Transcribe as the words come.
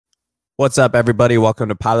What's up, everybody? Welcome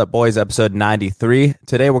to Pilot Boys, episode 93.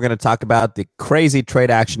 Today, we're going to talk about the crazy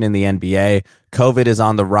trade action in the NBA. COVID is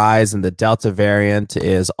on the rise, and the Delta variant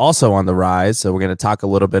is also on the rise. So, we're going to talk a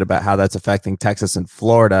little bit about how that's affecting Texas and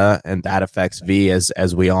Florida, and that affects V,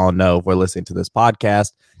 as we all know if we're listening to this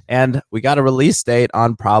podcast. And we got a release date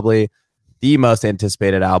on probably the most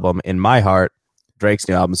anticipated album in my heart, Drake's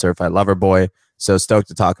new album, Certified Lover Boy. So, stoked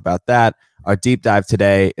to talk about that. Our deep dive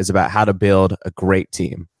today is about how to build a great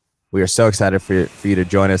team. We are so excited for you to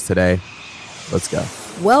join us today. Let's go.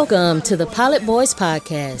 Welcome to the Pilot Boys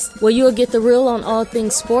Podcast, where you'll get the real on all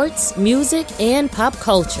things sports, music, and pop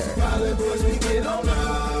culture.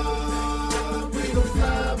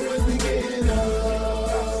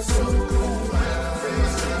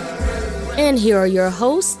 And here are your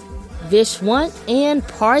hosts, Vishwant and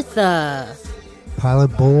Partha.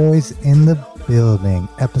 Pilot Boys in the building,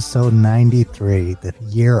 episode 93, the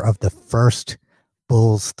year of the first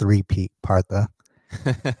Bulls three-peat, Partha.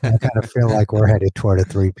 I kind of feel like we're headed toward a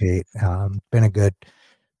three-peat. Been a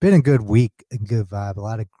good week, a good vibe. A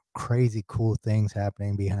lot of crazy, cool things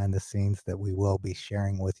happening behind the scenes that we will be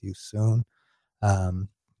sharing with you soon.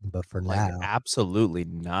 But for now, absolutely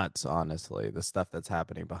nuts. Honestly, the stuff that's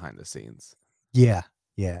happening behind the scenes. Yeah,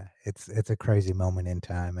 it's a crazy moment in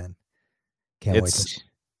time, and can't wait.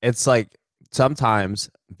 It's like sometimes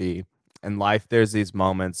in life, there's these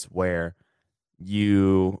moments where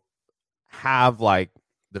you have like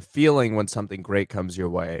the feeling when something great comes your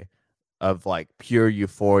way of like pure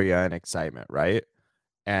euphoria and excitement, right?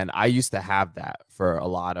 And I used to have that for a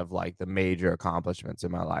lot of like the major accomplishments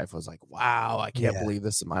in my life. I was like, wow, I can't believe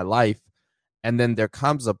this is my life. And then there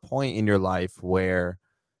comes a point in your life where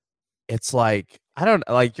it's like, I don't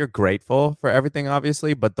like, you're grateful for everything,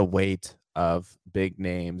 obviously, but the weight of big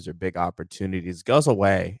names or big opportunities goes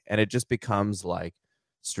away, and it just becomes like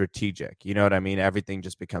strategic. You know what I mean? Everything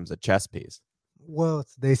just becomes a chess piece. Well,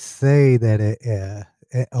 they say that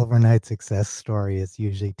an overnight success story is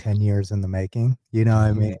usually 10 years in the making. You know what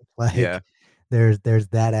I mean? Like, yeah. There's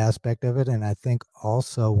that aspect of it. And I think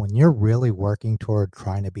also when you're really working toward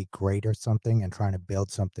trying to be great or something and trying to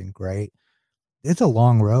build something great, it's a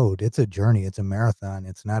long road. It's a journey. It's a marathon.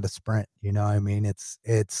 It's not a sprint. You know what I mean?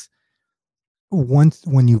 It's once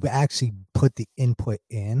when you've actually put the input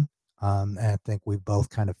in, and I think we both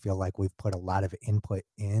kind of feel like we've put a lot of input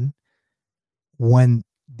in. When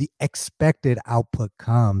the expected output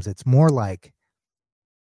comes, it's more like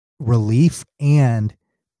relief, and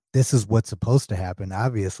this is what's supposed to happen.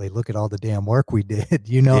 Obviously, look at all the damn work we did.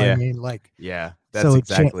 You know what I mean? Like, yeah, that's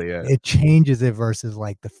exactly it. It changes it versus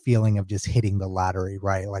like the feeling of just hitting the lottery,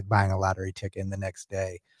 right? Like buying a lottery ticket and the next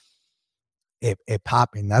day it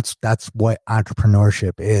popping. That's what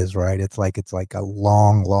entrepreneurship is, right? It's like a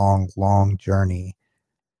long journey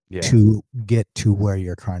to get to where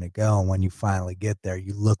you're trying to go. And when you finally get there,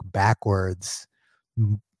 you look backwards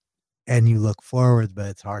and you look forwards, but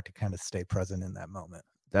it's hard to kind of stay present in that moment.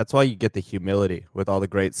 That's why you get the humility with all the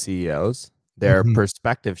great CEOs. Their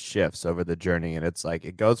perspective shifts over the journey, and it's like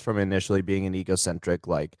it goes from initially being an egocentric,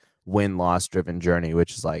 like win-loss driven journey,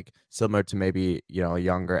 which is like similar to maybe, a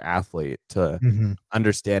younger athlete, to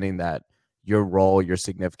understanding that your role, your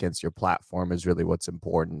significance, your platform is really what's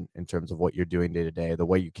important in terms of what you're doing day to day. The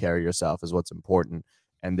way you carry yourself is what's important.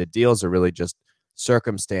 And the deals are really just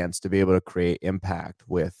circumstance to be able to create impact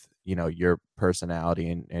with, your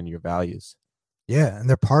personality and your values. Yeah. And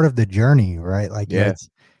they're part of the journey, right? Like,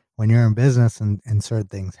 when you're in business and certain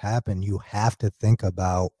things happen, you have to think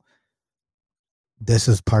about, this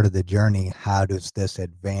is part of the journey. How does this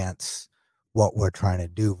advance what we're trying to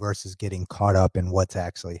do versus getting caught up in what's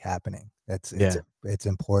actually happening? It's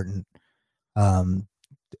important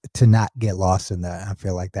to not get lost in that. I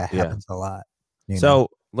feel like that happens a lot.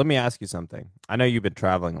 So let me ask you something. I know you've been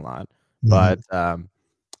traveling a lot, but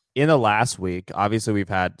in the last week, obviously we've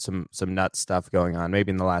had some nuts stuff going on,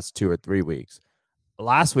 maybe in the last 2 or 3 weeks.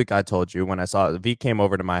 Last week, I told you when I saw V came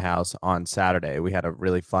over to my house on Saturday, we had a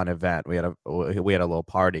really fun event. We had a little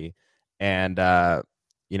party, and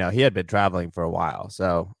he had been traveling for a while.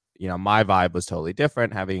 So, my vibe was totally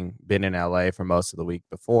different. Having been in LA for most of the week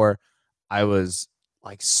before, I was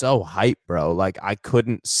like so hyped, bro. Like I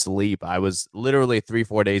couldn't sleep. I was literally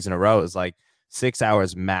 3-4 days in a row. It was like 6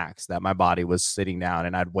 hours max that my body was sitting down,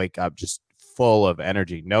 and I'd wake up just full of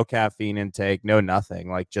energy, no caffeine intake, no nothing,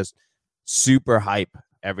 like just super hype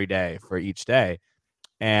every day for each day.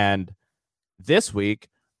 And this week,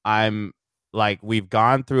 I'm like, we've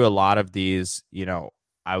gone through a lot of these,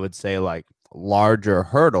 I would say like larger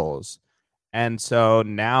hurdles. And so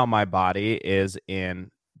now my body is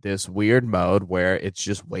in this weird mode where it's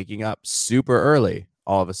just waking up super early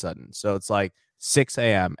all of a sudden. So it's like 6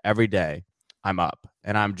 a.m. every day, I'm up,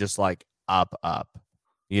 and I'm just like up.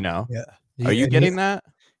 You know, Yeah. are you And you, getting that?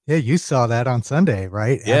 yeah, you saw that on Sunday,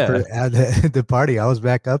 right? Yeah. After at the party, I was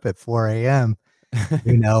back up at 4 a.m.,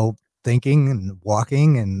 thinking and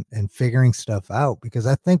walking and figuring stuff out, because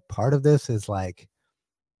I think part of this is like,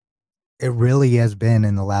 it really has been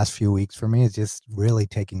in the last few weeks for me, is just really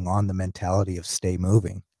taking on the mentality of stay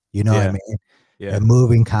moving. You know what I Yeah. mean? Yeah. And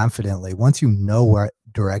moving confidently. Once you know what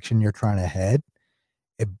direction you're trying to head,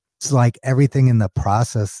 it's like everything in the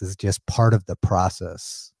process is just part of the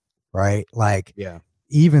process, right? Like Yeah.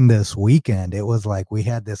 even this weekend, it was like we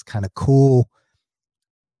had this kind of cool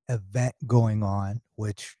event going on,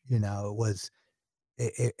 which,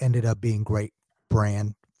 it ended up being great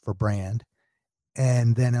brand for brand.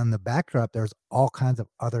 And then on the backdrop, there's all kinds of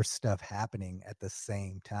other stuff happening at the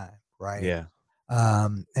same time, right? Yeah.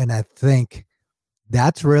 And I think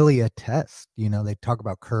that's really a test. They talk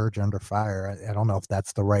about courage under fire. I don't know if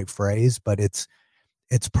that's the right phrase, but it's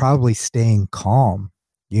probably staying calm,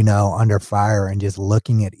 under fire, and just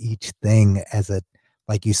looking at each thing as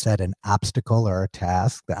like you said, an obstacle or a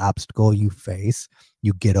task. The obstacle you face,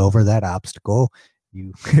 you get over that obstacle.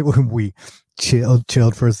 When we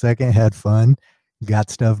chilled for a second, had fun, got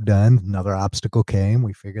stuff done. Another obstacle came.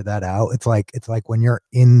 We figured that out. It's like when you're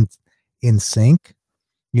in sync,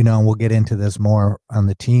 and we'll get into this more on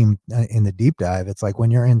the team in the deep dive. It's like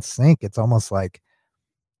when you're in sync, it's almost like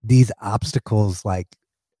these obstacles, like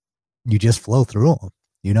you just flow through them.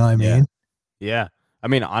 You know what I Yeah. mean? Yeah. I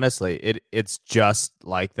mean, honestly, it's just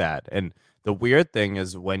like that. And the weird thing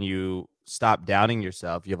is when you stop doubting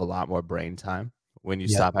yourself, you have a lot more brain time. When you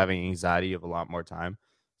Yep. stop having anxiety, you have a lot more time.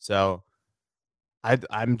 So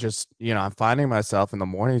I'm just, I'm finding myself in the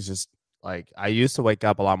mornings just like I used to wake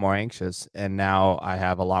up a lot more anxious, and now I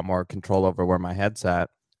have a lot more control over where my head's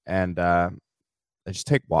at. And I just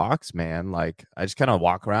take walks, man. Like I just kind of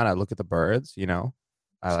walk around. I look at the birds,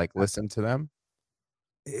 I like listen to them.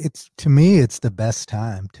 It's, to me, it's the best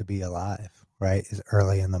time to be alive, right? Is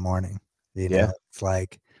early in the morning. Yeah. It's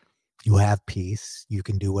like you have peace. You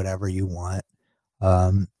can do whatever you want.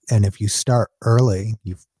 And if you start early,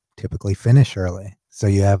 you typically finish early. So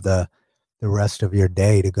you have the rest of your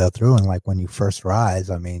day to go through. And like when you first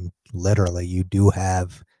rise, I mean, literally you do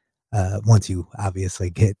have, once you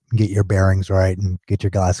obviously get your bearings right and get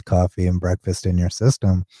your glass of coffee and breakfast in your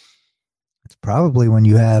system, it's probably when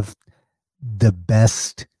you have the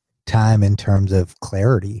best time in terms of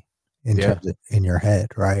clarity, in Yeah. terms of in your head,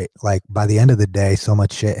 right? Like by the end of the day, so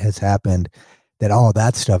much shit has happened that all of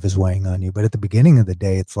that stuff is weighing on you. But at the beginning of the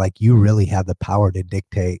day, it's like you really have the power to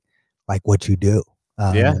dictate like what you do.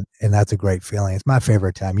 Yeah. And that's a great feeling. It's my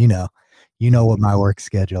favorite time. What my work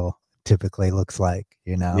schedule typically looks like,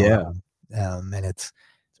 Yeah. and it's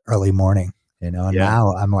early morning, and Yeah.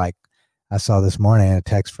 now I'm like, I saw this morning a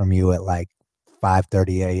text from you at like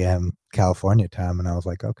 5:30 a.m. California time, and I was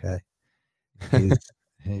like, okay, he's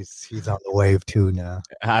he's on the wave too now.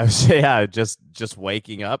 I was just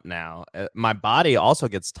waking up now. My body also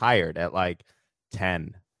gets tired at like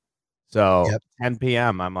 10. So Yep. 10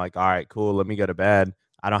 p.m. I'm like, all right, cool. Let me go to bed.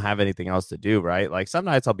 I don't have anything else to do, right? Like some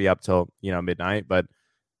nights I'll be up till midnight, but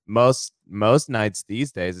most nights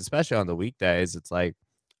these days, especially on the weekdays, it's like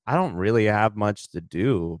I don't really have much to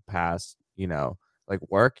do past like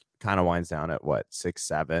work kind of winds down at what 6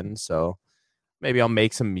 7. So maybe I'll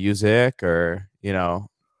make some music or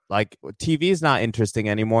like TV is not interesting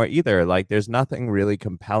anymore either. Like there's nothing really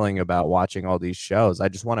compelling about watching all these shows. I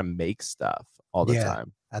just want to make stuff all the Yeah,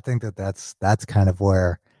 time. I think that's kind of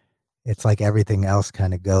where it's like everything else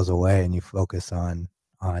kind of goes away, and you focus on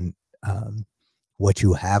um, what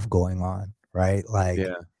you have going on, right? Like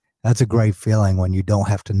Yeah. that's a great feeling when you don't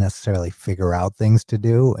have to necessarily figure out things to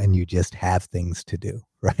do, and you just have things to do,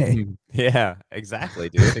 right? Yeah, exactly,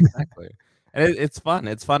 dude. Exactly. And it's fun.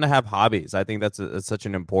 It's fun to have hobbies. I think that's such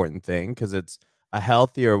an important thing because it's a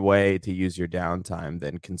healthier way to use your downtime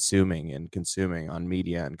than consuming on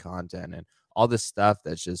media and content and all this stuff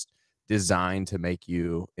that's just designed to make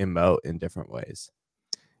you emote in different ways.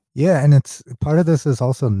 Yeah, and it's part of this is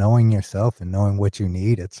also knowing yourself and knowing what you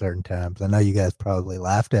need at certain times. I know you guys probably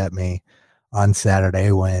laughed at me on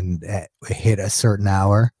Saturday when it hit a certain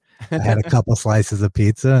hour. I had a couple slices of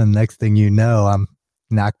pizza, and next thing you know, I'm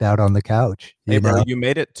knocked out on the couch. Hey, bro, you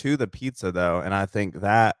made it to the pizza though, and I think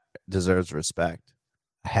that deserves respect.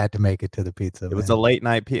 I had to make it to the pizza, It was a man. late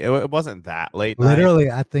night it wasn't that late night.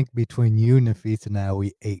 Literally, I think between you, Nafisa, and I,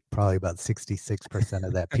 we ate probably about 66%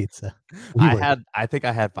 of that pizza. We were I think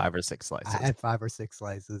I had 5 or 6 I slices. had 5 or 6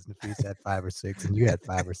 slices, Nafisa had 5 or 6, and you had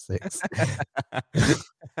 5 or 6.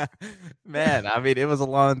 Man, I mean, it was a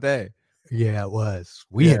long day. Yeah, it was.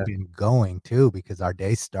 We had been going too because our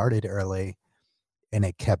day started early and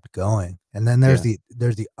it kept going. And then there's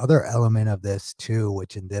the other element of this too,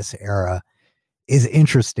 which in this era is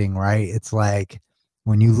interesting, right? It's like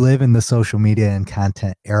when you live in the social media and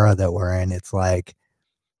content era that we're in, it's like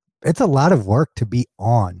it's a lot of work to be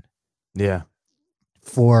on. Yeah.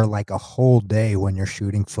 For like a whole day when you're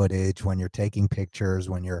shooting footage, when you're taking pictures,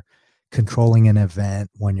 when you're controlling an event,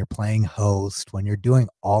 when you're playing host, when you're doing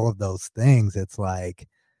all of those things, it's like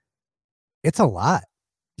it's a lot,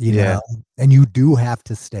 you know, and you do have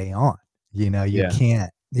to stay on, you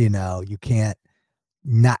can't, you can't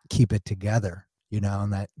not keep it together,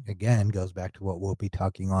 and that again goes back to what we'll be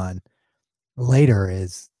talking on later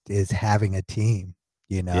is having a team,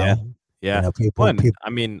 Yeah. people. I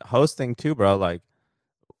mean, hosting too, bro, like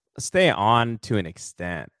stay on to an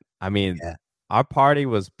extent. I mean, Yeah. our party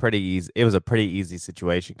was pretty easy. It was a pretty easy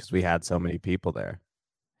situation because we had so many people there.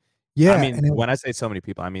 Yeah, I mean, and when I say so many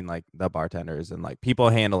people, I mean like the bartenders and like people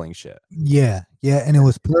handling shit. yeah, and it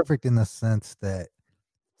was perfect in the sense that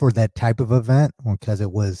for that type of event, because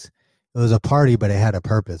it was a party, but it had a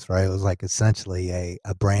purpose, right? It was like essentially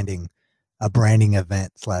a branding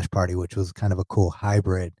event / party, which was kind of a cool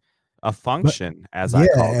hybrid. A But function, as I yeah,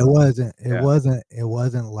 call it it. wasn't it Yeah. wasn't it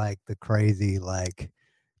wasn't like the crazy like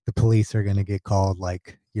the police are gonna get called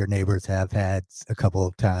like your neighbors have had a couple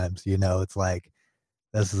of times. It's like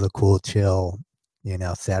this is a cool chill,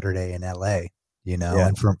 Saturday in LA, Yeah.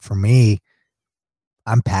 and for me,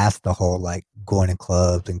 I'm past the whole like going to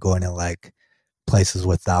clubs and going to like places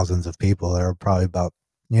with thousands of people. There are probably about,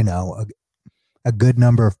 a good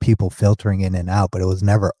number of people filtering in and out, but it was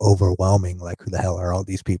never overwhelming. Like, who the hell are all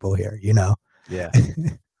these people here, Yeah.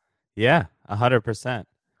 Yeah. 100%.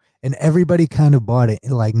 And everybody kind of bought it.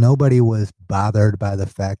 Like, nobody was bothered by the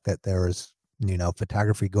fact that there was,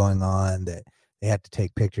 photography going on, that they had to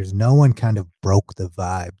take pictures. No one kind of broke the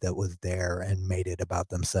vibe that was there and made it about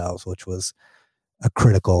themselves, which was a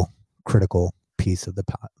critical piece of the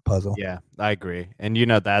puzzle. Yeah, I agree. And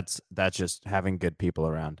that's just having good people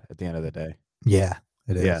around at the end of the day. Yeah,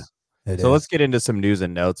 it Yeah. is. It So let's is. get into some news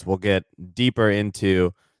and notes. We'll get deeper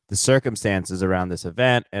into the circumstances around this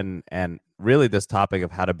event and really this topic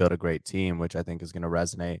of how to build a great team, which I think is going to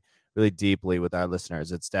resonate really deeply with our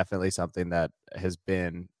listeners. It's definitely something that has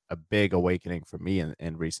been a big awakening for me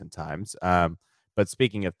in recent times. But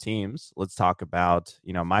speaking of teams, let's talk about,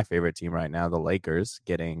 my favorite team right now, the Lakers,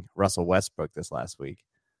 getting Russell Westbrook this last week.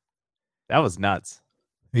 That was nuts.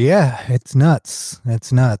 Yeah, it's nuts.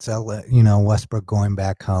 It's nuts. Westbrook going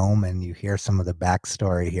back home, and you hear some of the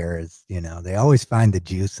backstory here is, they always find the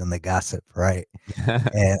juice in the gossip, right?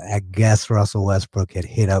 And I guess Russell Westbrook had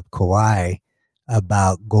hit up Kawhi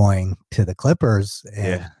about going to the Clippers,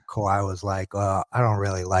 and Kawhi was like, "Well, I don't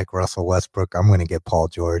really like Russell Westbrook. I'm going to get Paul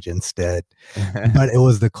George instead." But it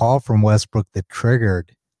was the call from Westbrook that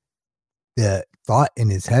triggered the thought in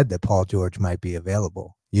his head that Paul George might be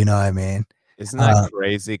available. You know what I mean? Isn't that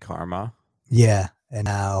crazy karma? Yeah, and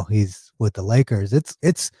now he's with the Lakers.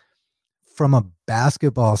 It's from a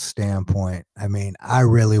basketball standpoint. I mean, I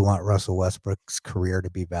really want Russell Westbrook's career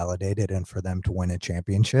to be validated and for them to win a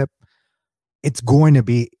championship. It's going to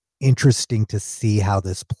be interesting to see how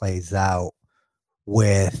this plays out.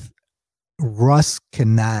 With Russ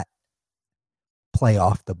cannot play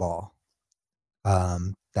off the ball.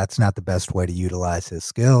 That's not the best way to utilize his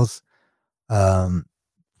skills.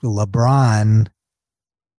 LeBron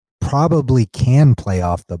probably can play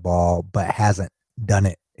off the ball, but hasn't done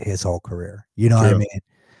it his whole career. You know what I mean?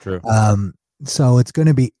 True. So it's going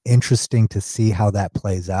to be interesting to see how that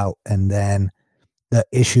plays out. And then the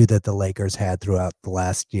issue that the Lakers had throughout the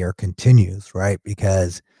last year continues, right?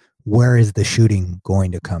 Because where is the shooting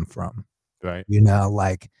going to come from? Right.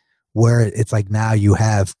 Like where it's like now you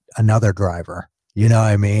have another driver, you know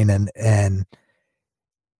what I mean? And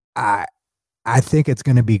I think it's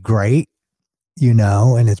going to be great,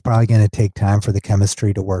 and it's probably going to take time for the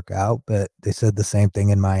chemistry to work out, but they said the same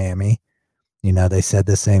thing in Miami. They said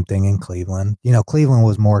the same thing in Cleveland. Cleveland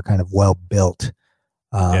was more kind of well built.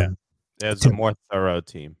 It's a more thorough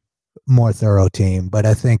team. But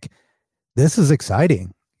I think this is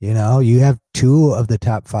exciting. You have two of the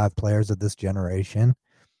top 5 players of this generation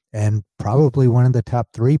and probably one of the top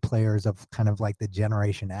 3 players of kind of like the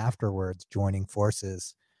generation afterwards joining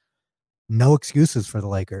forces. No excuses for the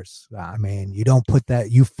Lakers. I mean, you don't put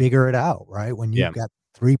that, you figure it out, right? When you've got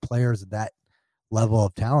 3 players at that level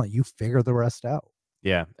of talent, you figure the rest out.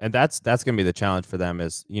 Yeah, and that's going to be the challenge for them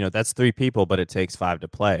is, that's 3 people, but it takes 5 to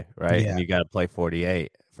play, right? Yeah. And you got to play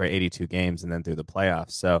 48 for 82 games and then through the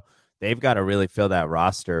playoffs. So they've got to really fill that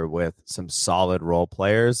roster with some solid role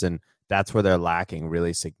players, and that's where they're lacking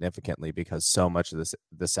really significantly, because so much of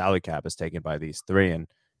the salary cap is taken by these three. And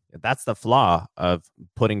that's the flaw of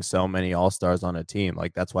putting so many all-stars on a team.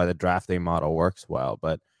 Like, that's why the drafting model works well.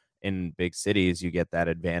 But in big cities, you get that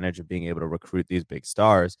advantage of being able to recruit these big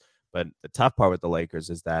stars. But the tough part with the Lakers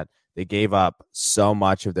is that they gave up so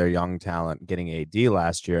much of their young talent getting AD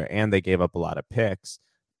last year, and they gave up a lot of picks.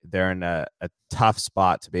 They're in a tough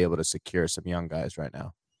spot to be able to secure some young guys right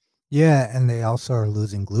now. Yeah, and they also are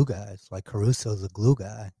losing glue guys. Like Caruso's a glue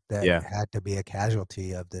guy that Yeah. had to be a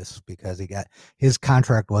casualty of this because his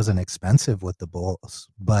contract wasn't expensive with the Bulls,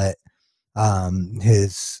 but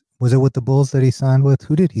was it with the Bulls that he signed with?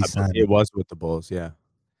 Who did he sign? It was with the Bulls, yeah.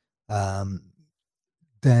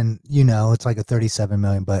 Then it's like a 37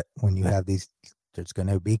 million, but when you have these, there's going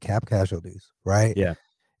to be cap casualties, right? Yeah.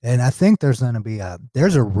 And I think there's going to be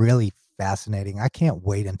there's a really fascinating, I can't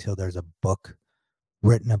wait until there's a book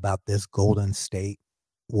written about this Golden State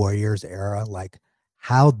Warriors era, like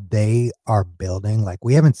how they are building. Like,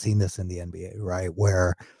 we haven't seen this in the NBA, right?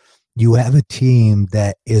 Where you have a team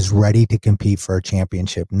that is ready to compete for a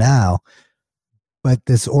championship now, but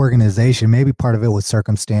this organization, maybe part of it was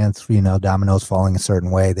circumstance, dominoes falling a certain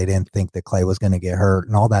way. They didn't think that Clay was going to get hurt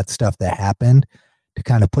and all that stuff that happened to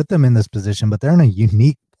kind of put them in this position, but they're in a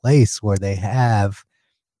unique place where they have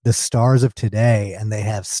the stars of today and they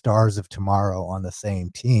have stars of tomorrow on the same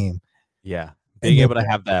team. Yeah. Being able to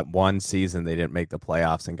have that one season they didn't make the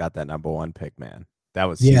playoffs and got that number one pick, man. That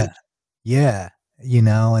was huge. Yeah.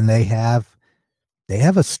 And they have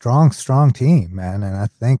a strong team, man. And I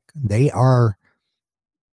think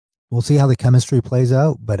we'll see how the chemistry plays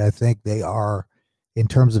out, but I think they are, in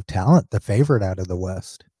terms of talent, the favorite out of the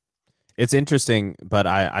West. It's interesting, but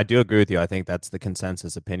I do agree with you. I think that's the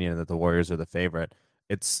consensus opinion, that the Warriors are the favorite.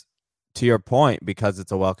 It's, to your point, because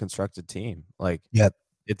it's a well-constructed team. Like, yep.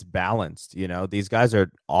 It's balanced. These guys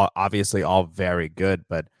are obviously all very good,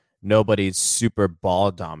 but nobody's super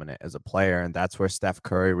ball dominant as a player. And that's where Steph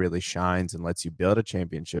Curry really shines and lets you build a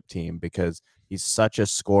championship team, because he's such a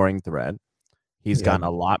scoring threat. He's gotten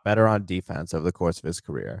a lot better on defense over the course of his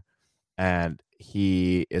career. And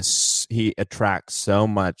he attracts so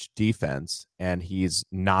much defense, and he's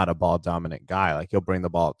not a ball dominant guy. Like, he'll bring the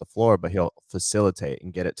ball up the floor, but he'll facilitate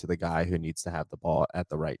and get it to the guy who needs to have the ball at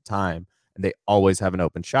the right time. And they always have an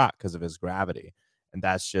open shot because of his gravity. And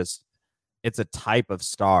it's a type of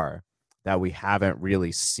star that we haven't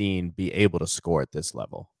really seen be able to score at this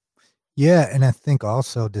level. Yeah, and I think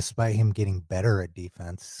also, despite him getting better at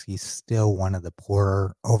defense, he's still one of the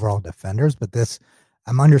poorer overall defenders. But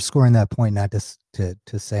I'm underscoring that point, not just to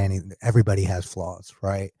say anything. Everybody has flaws,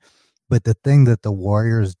 right? But the thing that the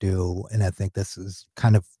Warriors do, and I think this is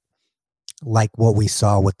kind of like what we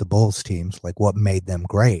saw with the Bulls teams, like what made them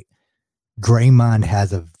great. Draymond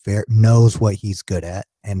knows what he's good at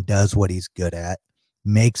and does what he's good at,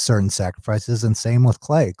 makes certain sacrifices, and same with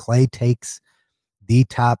Clay. Clay takes the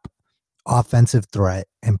top offensive threat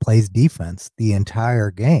and plays defense the entire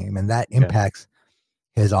game, and that impacts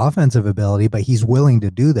his offensive ability, but he's willing to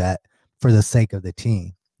do that for the sake of the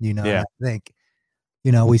team. I think,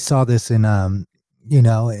 we saw this in,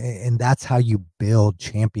 and that's how you build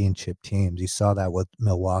championship teams. You saw that with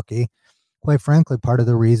Milwaukee. Quite frankly, part of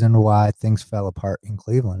the reason why things fell apart in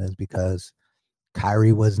Cleveland is because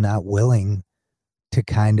Kyrie was not willing to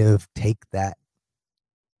kind of take that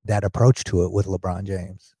approach to it with LeBron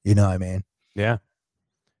James. You know what I mean? Yeah.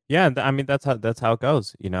 Yeah. I mean, that's how it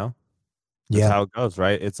goes, That's how it goes,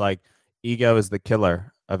 right? It's like ego is the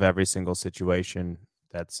killer of every single situation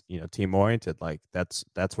that's, team oriented. Like, that's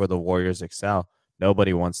where the Warriors excel.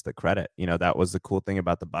 Nobody wants the credit. That was the cool thing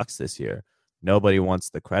about the Bucks this year. Nobody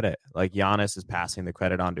wants the credit. Like, Giannis is passing the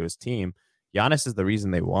credit on to his team. Giannis is the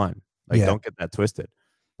reason they won. Like, don't get that twisted.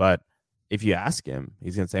 But if you ask him,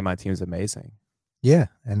 he's going to say, my team's amazing. Yeah,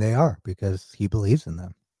 and they are, because he believes in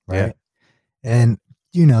them, right? Yeah. And,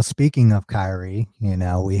 speaking of Kyrie,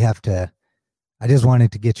 we have to, I just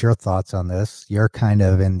wanted to get your thoughts on this. You're kind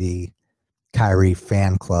of in the Kyrie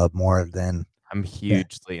fan club more than... I'm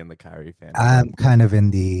hugely in the Kyrie fan club. I'm kind of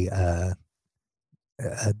in the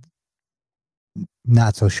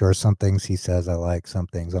not so sure. Some things he says I like, some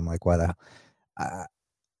things I'm like, what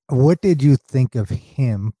did you think of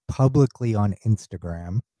him publicly on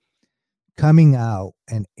Instagram coming out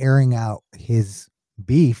and airing out his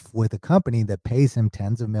beef with a company that pays him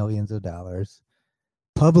tens of millions of dollars,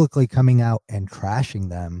 publicly coming out and trashing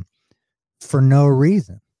them for no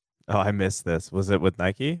reason? Oh, I missed this. Was it with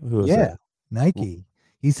Nike? Who was it? Nike.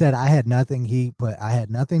 He said, I had nothing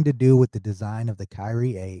to do with the design of the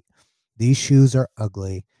Kyrie 8. These shoes are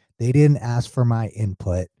ugly. They didn't ask for my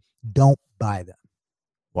input. Don't buy them.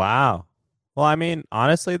 Wow. Well, I mean,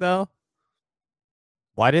 honestly, though,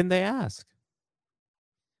 Why didn't they ask?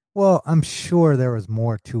 Well, I'm sure there was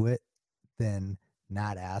more to it than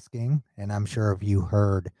not asking. And I'm sure if you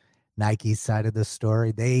heard Nike's side of the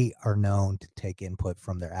story, they are known to take input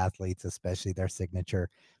from their athletes, especially their signature.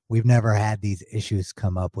 We've never had these issues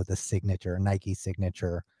come up with a signature, a Nike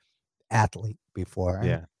signature athlete before. And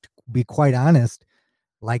Yeah. to be quite honest,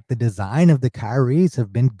 like the design of the Kyries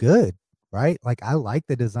have been good, right? Like I like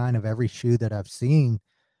the design of every shoe that I've seen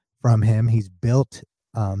from him. He's built,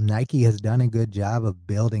 Nike has done a good job of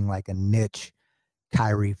building like a niche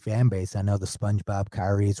Kyrie fan base. I know the SpongeBob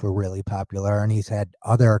Kyries were really popular, and he's had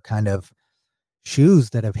other kind of shoes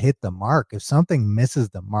that have hit the mark. If something misses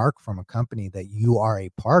the mark from a company that you are a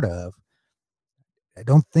part of, I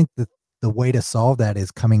don't think that the way to solve that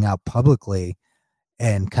is coming out publicly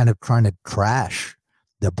and kind of trying to trash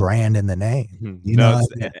the brand and the name. You No, know,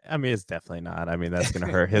 it's I mean, it's definitely not. I mean, that's gonna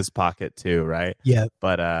hurt his pocket too, right? yeah,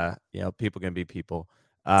 But people can be people.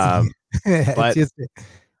 yeah. Um, It's but just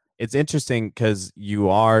it's interesting because you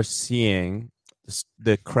are seeing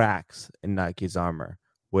the cracks in Nike's armor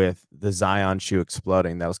with the Zion shoe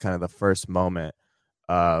exploding. That was kind of the first moment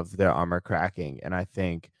of their armor cracking. And I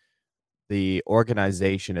think the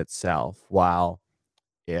organization itself, while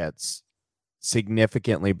it's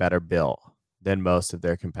significantly better built than most of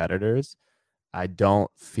their competitors, I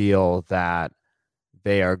don't feel that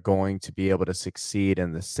they are going to be able to succeed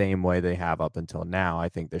in the same way they have up until now. I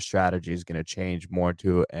think their strategy is going to change more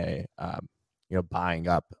to a buying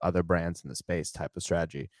up other brands in the space type of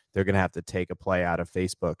strategy. They're going to have to take a play out of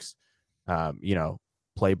Facebook's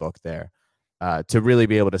playbook there to really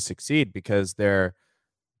be able to succeed, because their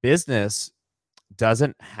business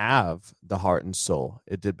doesn't have the heart and soul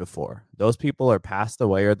it did before. Those people are passed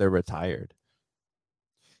away or they're retired.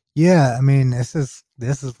 yeah, I mean, this is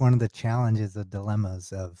one of the challenges, the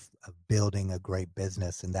dilemmas of building a great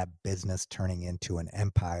business and that business turning into an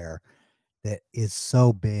empire that is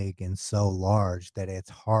so big and so large that it's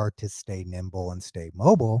hard to stay nimble and stay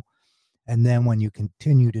mobile. And then when you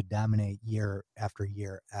continue to dominate year after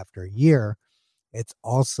year after year, it's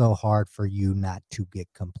also hard for you not to get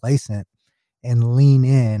complacent and lean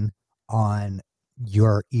in on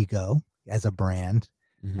your ego as a brand,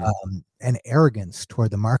 Mm-hmm. and arrogance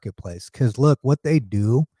toward the marketplace. Because look, what they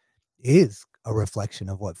do is a reflection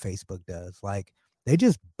of what Facebook does. Like they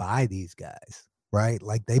just buy these guys, right?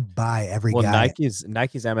 Like they buy every Well, guy.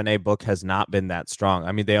 Nike's M&A book has not been that strong.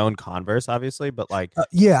 I mean, they own Converse, obviously, but like,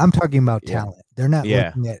 Yeah, I'm talking about yeah, talent. They're not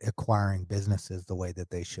yeah, looking at acquiring businesses the way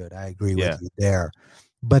that they should. I agree with yeah, you there.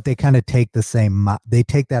 But they kind of take the same, they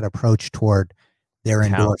take that approach toward their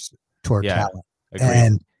talent. toward Yeah, talent. agreed.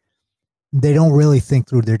 And they don't really think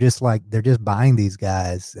through. They're just like, they're just buying these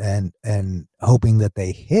guys and hoping that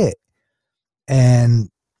they hit. And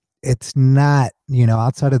it's not,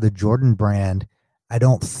 outside of the Jordan brand, I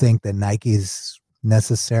don't think that Nike's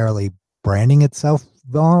necessarily branding itself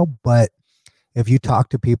well. But if you talk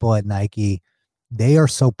to people at Nike, they are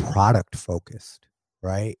so product focused,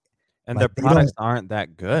 right? And their Like they products don't, aren't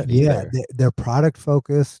that good yeah, either. they're product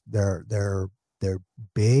focused. They're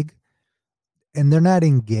big, and they're not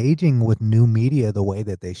engaging with new media the way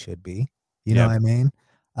that they should be. You know Yeah. what I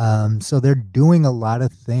mean? So they're doing a lot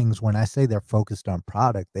of things. When I say they're focused on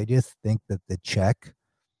product, they just think that the check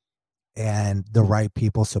and the right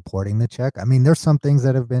people supporting the check. I mean, there's some things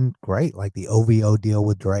that have been great, like the OVO deal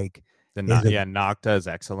with Drake is a, Nocta is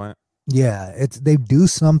excellent. yeah, it's they do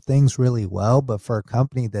some things really well, but for a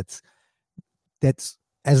company that's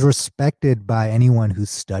as respected by anyone who's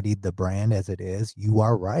studied the brand as it is, you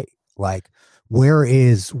are right. Like where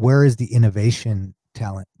is the innovation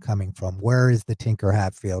talent coming from? Where is the Tinker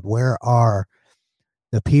Hatfield? Where are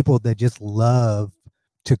the people that just love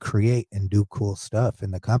to create and do cool stuff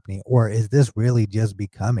in the company? Or is this really just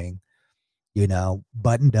becoming,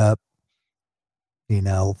 buttoned up,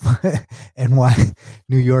 and why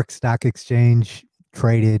New York Stock Exchange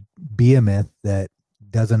traded behemoth that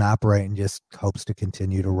doesn't operate and just hopes to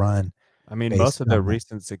continue to run I mean, most based of their on that?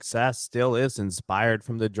 recent success still is inspired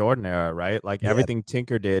from the Jordan era, right? Like Yeah, everything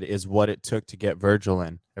Tinker did is what it took to get Virgil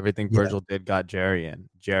in. Everything yeah, Virgil did got Jerry in.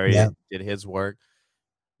 yeah, Jerry did his work.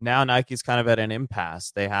 Now Nike's kind of at an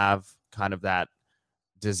impasse. They have kind of that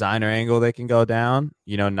designer angle they can go down.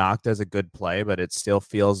 Nocta's a good play, but it still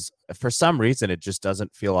feels, for some reason, it just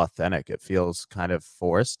doesn't feel authentic. It feels kind of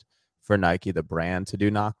forced for Nike, the brand, to do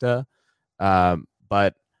Nocta.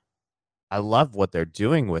 But I love what they're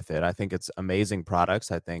doing with it. I think it's amazing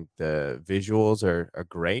products. I think the visuals are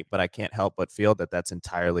great, but I can't help but feel that that's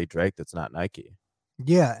entirely Drake. That's not Nike.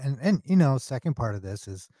 yeah. And second part of this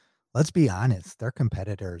is, let's be honest, their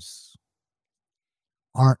competitors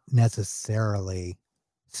aren't necessarily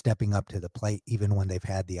stepping up to the plate even when they've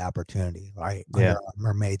had the opportunity, right? Yeah. Under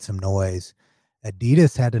Armour made some noise.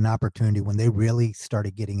 Adidas had an opportunity when they really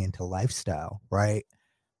started getting into lifestyle, right?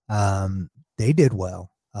 They did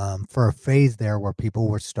well for a phase there where people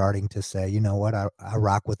were starting to say, you know what, I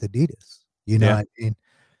rock with Adidas, you know Yeah. what I mean?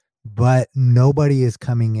 But nobody is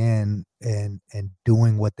coming in and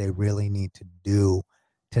doing what they really need to do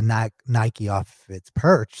to knock Nike off its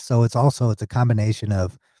perch. So it's a combination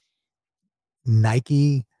of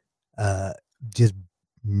Nike uh, just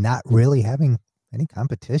not really having any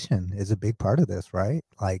competition is a big part of this, right?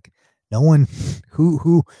 Like no one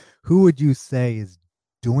who would you say is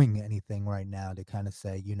doing anything right now to kind of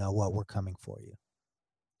say, you know what, we're coming for you?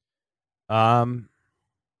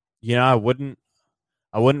 You know, I wouldn't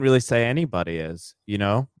really say anybody is, you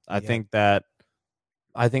know. Yeah. I think that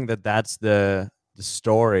that's the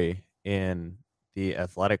story in the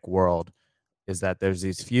athletic world is that there's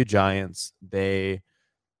these few giants. They,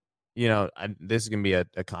 you know, this is going to be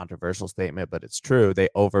a controversial statement, but it's true. They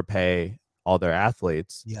overpay all their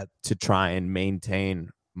athletes Yeah. to try and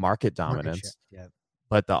maintain market dominance. Yeah.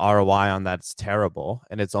 But the ROI on that's terrible.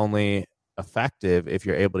 And it's only effective if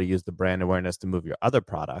you're able to use the brand awareness to move your other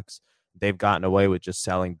products. They've gotten away with just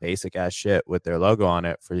selling basic ass shit with their logo on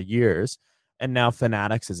it for years. And now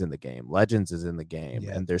Fanatics is in the game, Legends is in the game,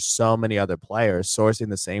 Yeah. and there's so many other players sourcing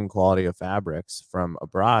the same quality of fabrics from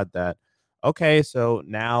abroad that, okay, so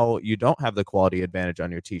now you don't have the quality advantage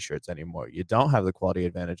on your t-shirts anymore. You don't have the quality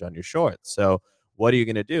advantage on your shorts. So what are you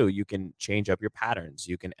going to do? You can change up your patterns.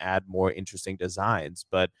 You can add more interesting designs,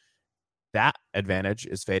 but that advantage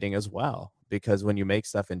is fading as well because when you make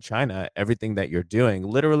stuff in China, everything that you're doing,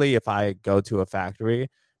 literally, if I go to a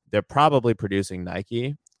factory, they're probably producing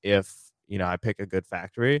Nike. If, you know, I pick a good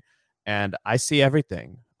factory and I see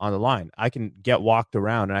everything on the line, I can get walked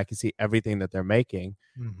around and I can see everything that they're making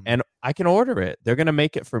and I can order it. They're going to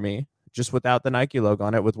make it for me just without the Nike logo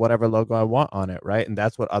on it, with whatever logo I want on it, right? And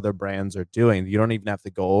that's what other brands are doing. You don't even have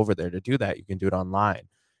to go over there to do that. You can do it online.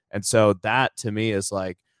 And so that to me is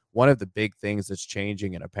like one of the big things that's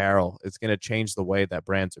changing in apparel. It's going to change the way that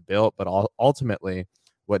brands are built, but ultimately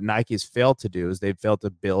what Nike's failed to do is they've failed to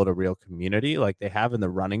build a real community like they have in the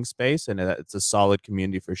running space. And it's a solid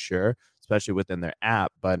community for sure, especially within their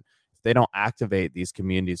app. But if they don't activate these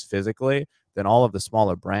communities physically, then all of the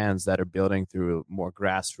smaller brands that are building through more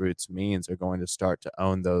grassroots means are going to start to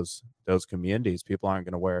own those communities. People aren't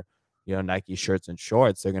going to wear, you know, Nike shirts and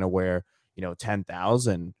shorts. They're going to wear, you know,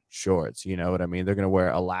 10,000 shorts. You know what I mean? They're going to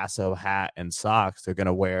wear a lasso hat and socks. They're going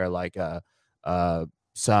to wear like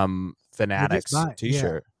some Fanatics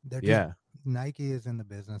t-shirt. Yeah. Nike is in the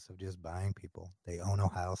business of just buying people. They own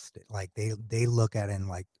Ohio State. Like they look at it in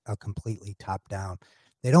like a completely top down.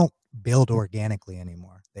 They don't build organically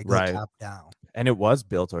anymore. They go top down. And it was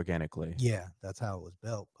built organically. Yeah, that's how it was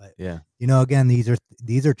built. But yeah, you know, again, these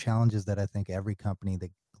are challenges that I think every company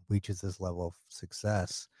that reaches this level of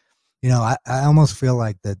success, you know, I almost feel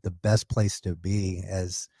like that the best place to be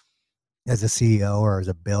as a CEO or as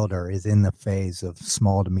a builder is in the phase of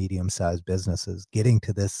small to medium sized businesses. Getting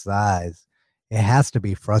to this size, it has to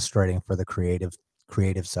be frustrating for the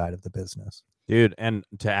creative side of the business. Dude, and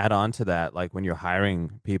to add on to that, like when you're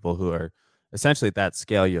hiring people who are essentially at that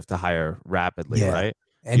scale, you have to hire rapidly, right?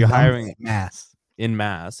 And you're hiring in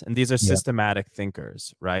mass, and these are systematic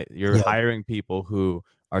thinkers, right? You're hiring people who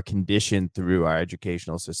are conditioned through our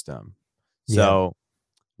educational system. So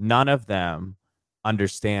none of them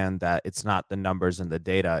understand that it's not the numbers and the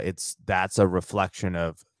data. That's a reflection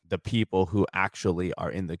of the people who actually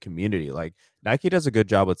are in the community. Like Nike does a good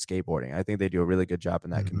job with skateboarding. I think they do a really good job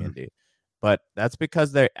in that community. But that's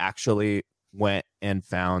because they actually went and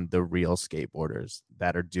found the real skateboarders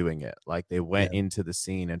that are doing it. Like they went into the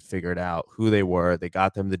scene and figured out who they were. They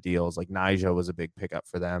got them the deals. Like Nyjah was a big pickup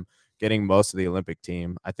for them, getting most of the Olympic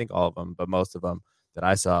team. I think all of them, but most of them that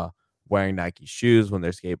I saw wearing Nike shoes when they're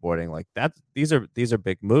skateboarding. Like that, these are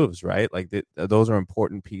big moves, right? Like those are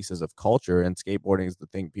important pieces of culture, and skateboarding is the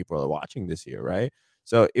thing people are watching this year, right?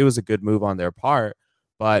 So it was a good move on their part.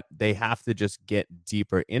 But they have to just get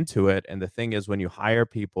deeper into it. And the thing is, when you hire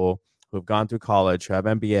people who have gone through college, who have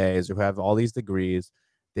MBAs, who have all these degrees,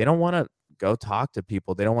 they don't want to go talk to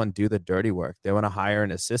people. They don't want to do the dirty work. They want to hire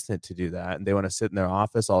an assistant to do that. And they want to sit in their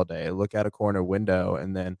office all day, look out a corner window,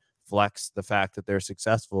 and then flex the fact that they're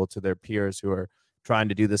successful to their peers who are trying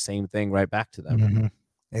to do the same thing right back to them.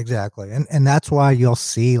 Exactly. And that's why you'll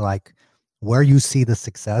see, like, where you see the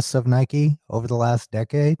success of Nike over the last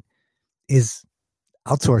decade is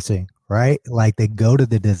outsourcing, right? Like they go to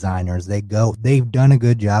the designers, they've done a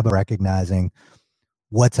good job of recognizing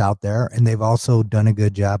what's out there. And they've also done a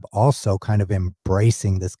good job also kind of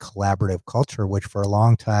embracing this collaborative culture, which for a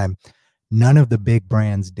long time, none of the big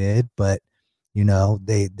brands did, but you know,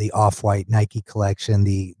 the Off-White Nike collection,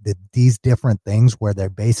 these different things where they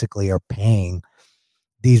basically are paying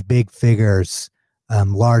these big figures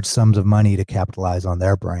large sums of money to capitalize on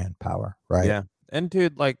their brand power, right? Yeah. And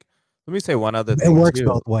dude, like, let me say one other It thing works too.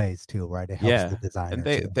 both ways too, right? It helps the Yeah. designer And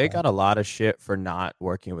too, they right? got a lot of shit for not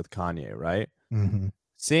working with Kanye, right? Mm-hmm.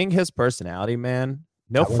 Seeing his personality, man,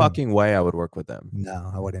 no I wouldn't. fucking way I would work with him.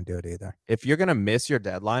 No, I wouldn't do it either. If you're gonna miss your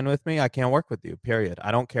deadline with me, I can't work with you. Period.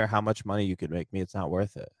 I don't care how much money you could make me. It's not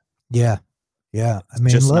worth it. Yeah, yeah. I It's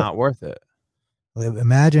mean, just look, not worth it.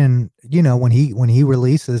 imagine, you know, when he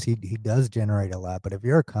releases, he does generate a lot. But if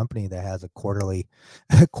you're a company that has a quarterly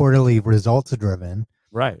results driven,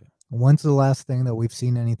 Right. when's the last thing that we've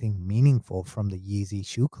seen anything meaningful from the Yeezy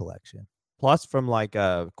shoe collection? Plus, from like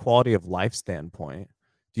a quality of life standpoint,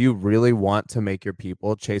 do you really want to make your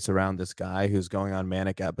people chase around this guy who's going on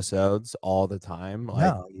manic episodes all the time?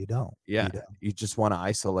 Like, No, you don't. yeah, You don't. you just want to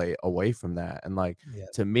isolate away from that. And like, Yeah.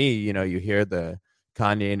 to me, you know, you hear the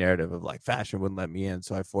Kanye narrative of like fashion wouldn't let me in,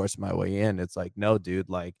 so I forced my way in. It's like, no, dude,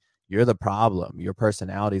 like you're the problem. Your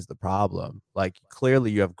personality is the problem. Like,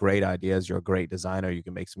 clearly you have great ideas. You're a great designer. You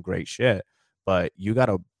can make some great shit, but you got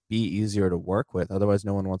to be easier to work with. Otherwise,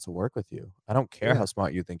 no one wants to work with you. I don't care Yeah. how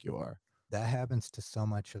smart you think you are. That happens to so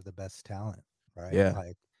much of the best talent, right? Yeah.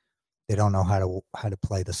 Like they don't know how to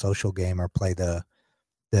play the social game or play the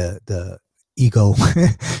ego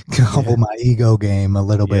couple my ego game a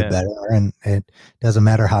little bit better, and it doesn't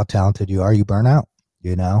matter how talented you are, you burn out,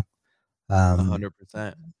 you know.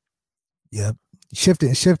 100%. Yep.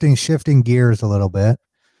 Shifting gears a little bit.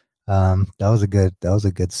 That was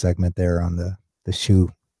a good segment there on the shoe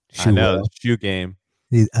I know world. shoe game.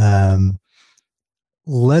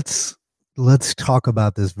 Let's talk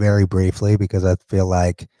about this very briefly because I feel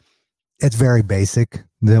like it's very basic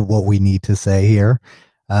than what we need to say here.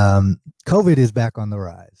 COVID is back on the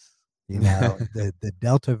rise. You know, the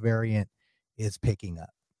Delta variant is picking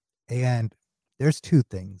up, and there's two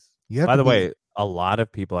things. By the way, a lot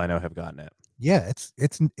of people I know have gotten it. Yeah,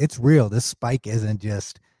 it's real. This spike isn't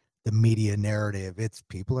just the media narrative. It's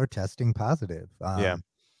people are testing positive. Yeah,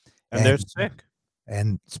 and they're sick.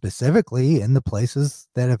 And specifically in the places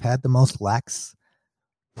that have had the most lax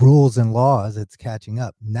rules and laws, it's catching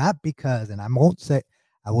up. Not because, and I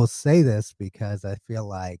will say this because I feel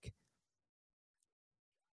like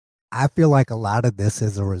a lot of this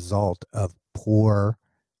is a result of poor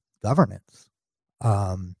governance.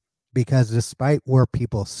 Because despite where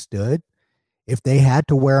people stood, if they had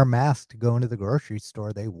to wear a mask to go into the grocery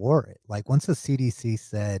store, they wore it. Like once the CDC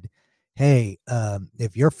said, hey,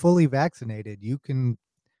 if you're fully vaccinated, you can,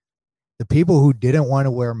 the people who didn't want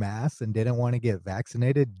to wear masks and didn't want to get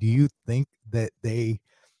vaccinated, do you think that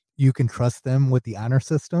you can trust them with the honor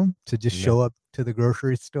system to just show up to the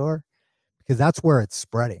grocery store? Because that's where it's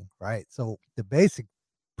spreading, right? So the basic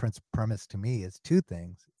premise to me is two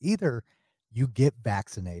things. Either you get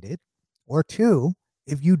vaccinated, or two,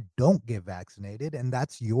 if you don't get vaccinated, and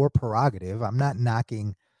that's your prerogative, I'm not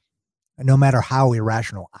knocking, no matter how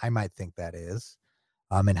irrational I might think that is,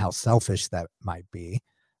 and how selfish that might be,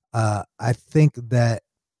 I think that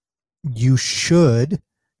you should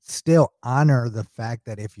still honor the fact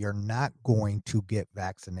that if you're not going to get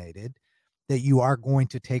vaccinated, that you are going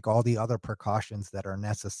to take all the other precautions that are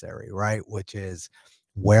necessary, right? Which is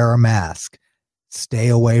wear a mask, stay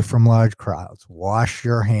away from large crowds, wash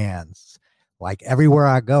your hands. Like everywhere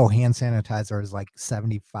I go, hand sanitizer is like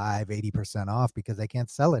 75, 80% off because they can't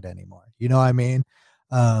sell it anymore. You know what I mean?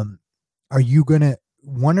 Are you going to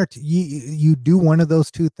one or two, you do one of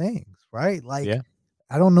those two things, right? Like, yeah.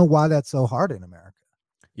 I don't know why that's so hard in America.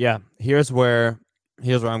 Yeah. Here's where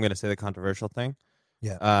I'm going to say the controversial thing.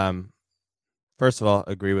 Yeah. First of all,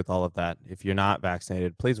 agree with all of that. If you're not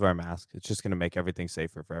vaccinated, please wear a mask. It's just going to make everything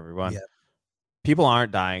safer for everyone. Yeah. People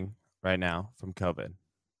aren't dying right now from COVID.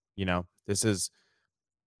 You know, this is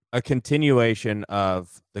a continuation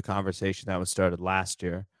of the conversation that was started last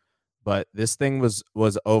year, but this thing was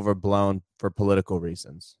overblown for political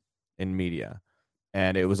reasons in media,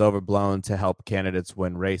 and it was overblown to help candidates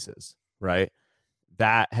win races, right?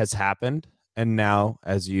 That has happened, and now,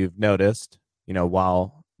 as you've noticed, you know,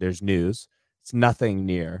 while there's news, it's nothing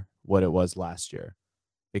near what it was last year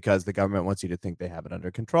because the government wants you to think they have it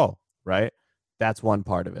under control, right? That's one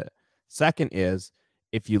part of it. Second is,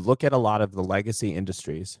 if you look at a lot of the legacy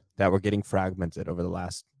industries that were getting fragmented over the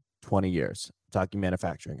last 20 years, I'm talking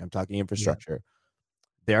manufacturing, I'm talking infrastructure,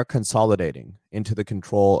 they're consolidating into the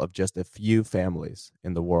control of just a few families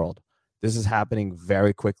in the world. This is happening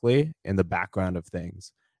very quickly in the background of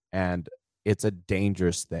things, and it's a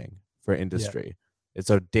dangerous thing for industry. It's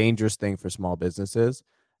a dangerous thing for small businesses,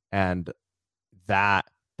 and that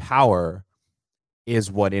power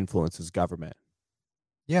is what influences government.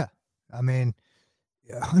 Yeah. I mean,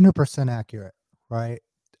 100% accurate, right?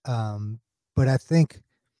 But I think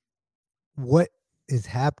what is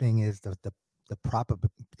happening is the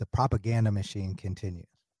propaganda machine continues,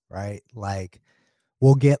 right? Like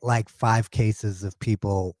we'll get like 5 cases of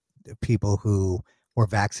people who were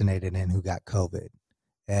vaccinated and who got COVID,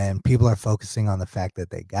 and people are focusing on the fact that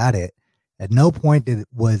they got it. At no point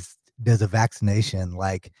does a vaccination,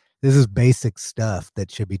 like, this is basic stuff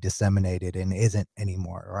that should be disseminated and isn't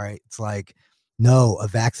anymore, right? It's like, no, a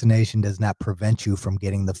vaccination does not prevent you from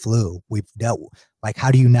getting the flu. We've dealt, like,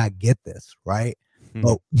 how do you not get this, right?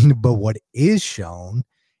 But what is shown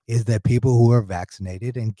is that people who are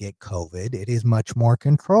vaccinated and get COVID, it is much more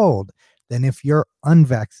controlled than if you're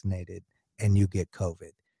unvaccinated and you get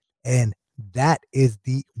COVID. And that is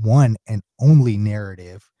the one and only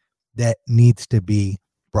narrative that needs to be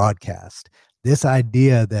broadcast. This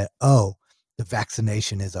idea that, oh, the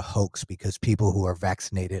vaccination is a hoax because people who are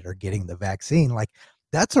vaccinated are getting the vaccine, like,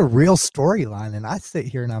 that's a real storyline. And I sit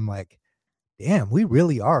here and I'm like, damn, we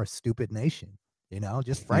really are a stupid nation,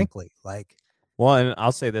 just frankly. Like, well, and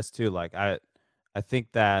I'll say this too, like, I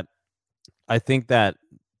think that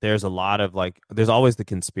there's a lot of, like, there's always the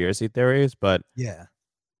conspiracy theories, but yeah,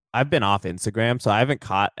 I've been off Instagram, so I haven't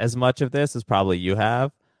caught as much of this as probably you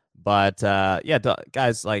have. But yeah,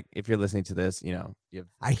 guys, like, if you're listening to this,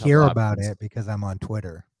 I hear about it because I'm on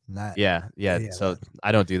Twitter. Yeah. So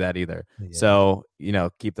I don't do that either. Yeah. So,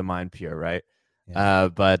 keep the mind pure, right? Yeah.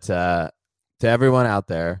 But to everyone out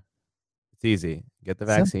there, it's easy. Get the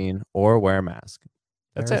vaccine or wear a mask.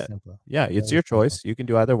 That's Very it. simple. Yeah, it's your choice. You can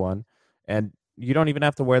do either one. And you don't even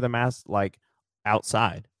have to wear the mask, like,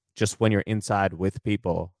 outside, just when you're inside with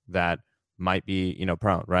people that might be,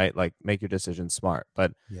 prone, right? Like, make your decisions smart.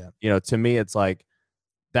 But, to me, it's like,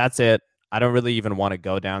 that's it. I don't really even want to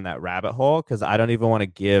go down that rabbit hole because I don't even want to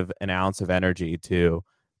give an ounce of energy to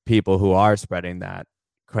people who are spreading that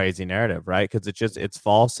crazy narrative, right? Because it's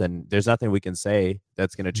false, and there's nothing we can say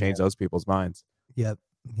that's going to change those people's minds. Yep.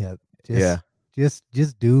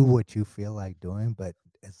 Just do what you feel like doing, but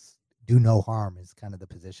do no harm is kind of the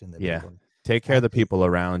position that people take care of the people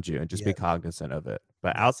around you and just be cognizant of it.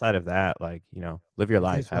 But outside of that, like, live your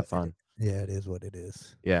life, have fun. It is what it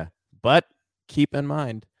is. Yeah. But keep in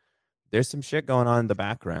mind, there's some shit going on in the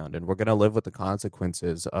background, and we're going to live with the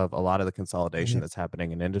consequences of a lot of the consolidation that's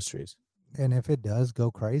happening in industries. And if it does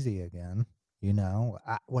go crazy again,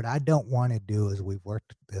 what I don't want to do is, we've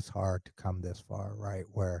worked this hard to come this far, right?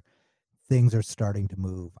 Where things are starting to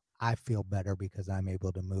move. I feel better because I'm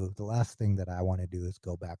able to move. The last thing that I want to do is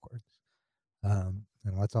go backwards.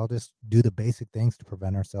 And let's all just do the basic things to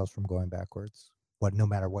prevent ourselves from going backwards. No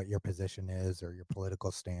matter what your position is or your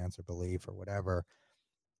political stance or belief or whatever,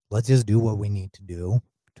 let's just do what we need to do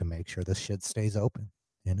to make sure this shit stays open,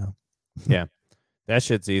 Yeah, that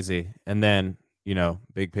shit's easy. And then,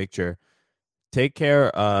 big picture, take care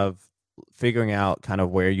of figuring out kind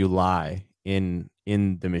of where you lie in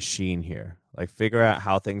the machine here. Like, figure out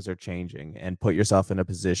how things are changing and put yourself in a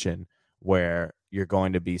position where you're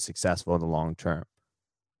going to be successful in the long term.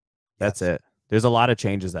 That's it. There's a lot of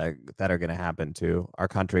changes that are going to happen to our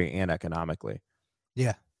country and economically.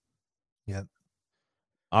 Yeah. Yep.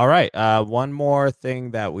 All right. One more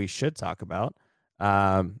thing that we should talk about.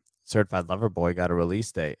 Certified Lover Boy got a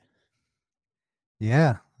release date.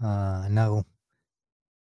 Yeah. I know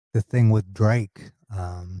the thing with Drake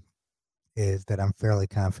is that I'm fairly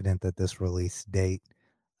confident that this release date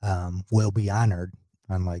will be honored,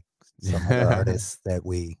 unlike some other artists that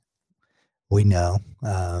we know.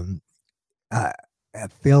 I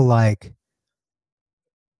feel like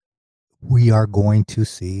we are going to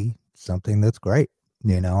see something that's great.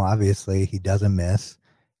 Obviously he doesn't miss.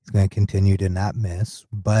 He's going to continue to not miss,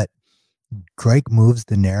 but Drake moves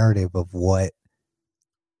the narrative of what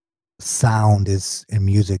sound is and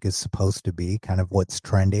music is supposed to be, kind of what's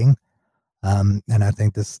trending. And I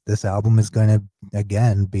think this album is going to,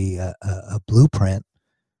 again, be a blueprint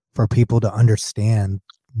for people to understand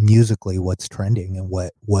musically what's trending and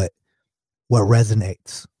what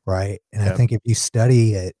resonates, right? And I think if you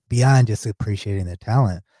study it beyond just appreciating the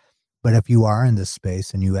talent, but if you are in this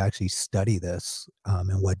space and you actually study this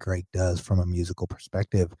and what Drake does from a musical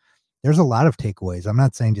perspective, there's a lot of takeaways. I'm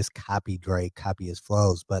not saying just copy Drake, copy his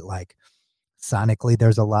flows, but like sonically,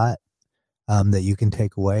 there's a lot that you can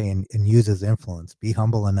take away and use as influence. Be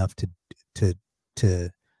humble enough to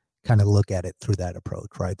kind of look at it through that approach,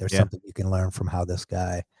 right? There's something you can learn from how this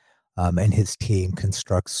guy and his team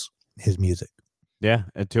constructs his music. Yeah.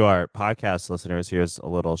 And to our podcast listeners, here's a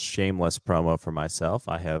little shameless promo for myself.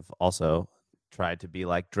 I have also tried to be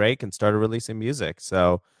like Drake and started releasing music.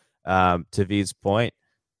 So, to V's point,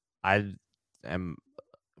 I am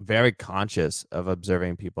very conscious of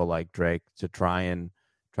observing people like Drake to try and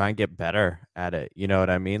get better at it. You know what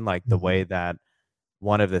I mean? Like the way that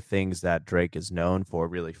one of the things that Drake is known for,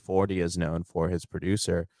 really 40 is known for, his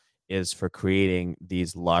producer, is for creating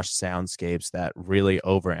these lush soundscapes that really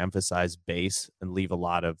overemphasize bass and leave a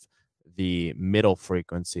lot of the middle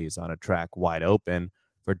frequencies on a track wide open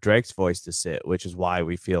for Drake's voice to sit, which is why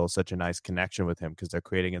we feel such a nice connection with him, because they're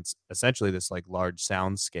creating essentially this like large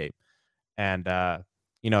soundscape. And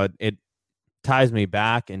it ties me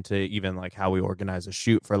back into even like how we organize a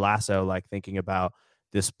shoot for Lasso, like thinking about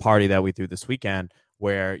this party that we threw this weekend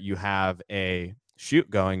where you have a shoot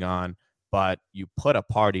going on, but you put a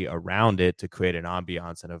party around it to create an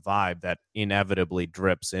ambiance and a vibe that inevitably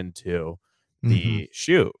drips into the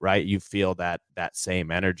shoot, right? You feel that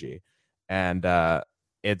same energy. And no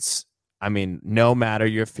matter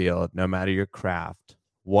your field, no matter your craft,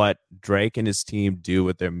 what Drake and his team do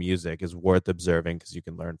with their music is worth observing because you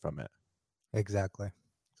can learn from it. Exactly.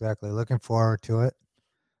 Looking forward to it.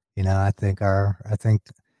 I think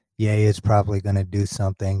Ye is probably going to do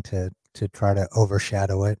something to try to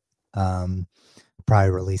overshadow it.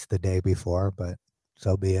 Probably release the day before, but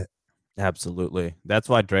so be it. Absolutely. That's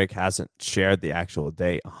why Drake hasn't shared the actual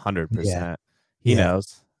date 100%. Yeah. He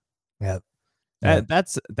knows. Yep.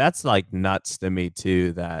 That's like nuts to me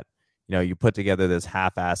too, that you put together this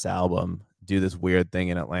half-ass album, do this weird thing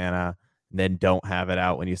in Atlanta, and then don't have it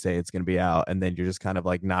out when you say it's going to be out, and then you're just kind of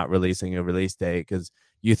like not releasing a release date because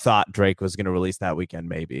you thought Drake was going to release that weekend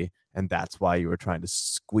maybe, and that's why you were trying to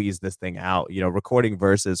squeeze this thing out. Recording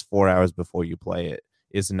verses 4 hours before you play it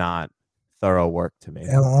is not thorough work to me.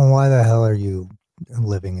 And why the hell are you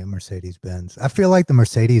living in Mercedes-Benz? I feel like the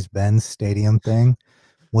Mercedes-Benz stadium thing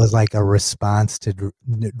was like a response to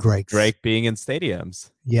Drake being in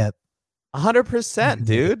stadiums. Yep. 100%,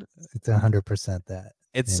 dude. It's 100% that.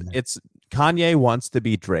 It's Kanye wants to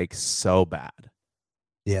be Drake so bad.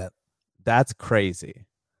 Yeah. That's crazy.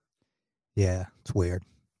 Yeah, it's weird.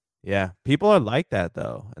 Yeah, people are like that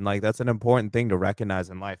though. And like that's an important thing to recognize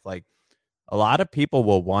in life. Like a lot of people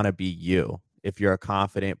will want to be you if you're a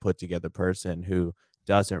confident, put together person who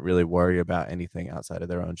doesn't really worry about anything outside of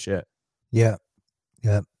their own shit. Yeah.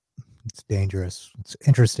 Yep. It's dangerous. It's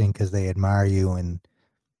interesting because they admire you and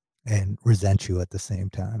resent you at the same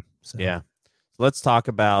time. So yeah. So let's talk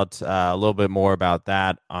about a little bit more about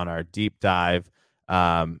that on our deep dive.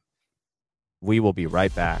 We will be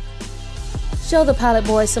right back. Show the Pilot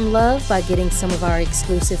Boys some love by getting some of our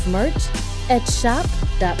exclusive merch at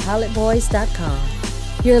shop.pilotboys.com.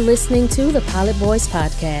 You're listening to the Pilot Boys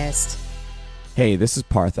Podcast. Hey, this is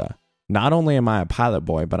Partha. Not only am I a pilot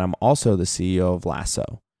boy, but I'm also the CEO of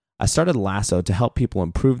Lasso. I started Lasso to help people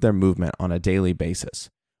improve their movement on a daily basis.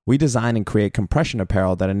 We design and create compression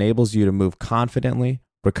apparel that enables you to move confidently,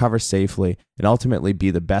 recover safely, and ultimately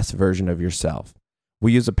be the best version of yourself.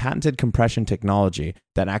 We use a patented compression technology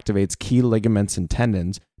that activates key ligaments and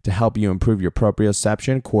tendons to help you improve your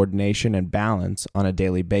proprioception, coordination, and balance on a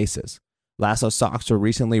daily basis. Lasso socks were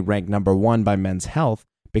recently ranked number 1 by Men's Health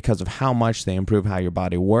because of how much they improve how your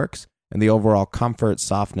body works and the overall comfort,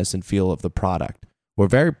 softness, and feel of the product. We're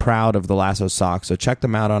very proud of the Lasso socks, so check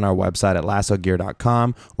them out on our website at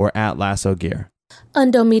lassogear.com or at Lasso Gear.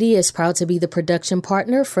 Undo Media is proud to be the production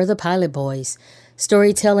partner for the Pilot Boys.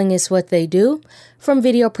 Storytelling is what they do. From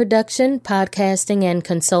video production, podcasting, and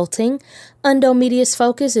consulting, Undo Media's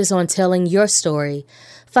focus is on telling your story.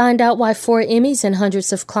 Find out why 4 Emmys and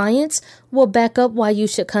hundreds of clients will back up why you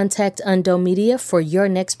should contact Undo Media for your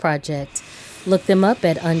next project. Look them up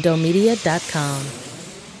at undomedia.com.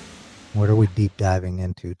 What are we deep diving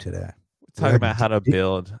into today? We're talking about how to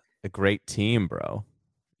build a great team, bro.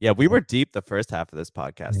 Yeah, we were deep the first half of this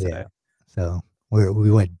podcast today. So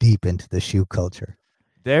we went deep into the shoe culture.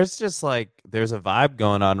 There's just like there's a vibe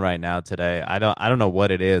going on right now today. I don't know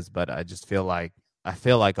what it is, but I just feel like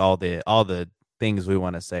all the things we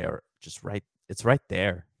want to say are just right. It's right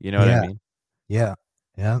there. You know what I mean? Yeah.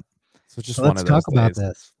 Yeah. So just let's talk about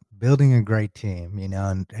this. Building a great team,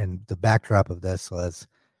 and the backdrop of this was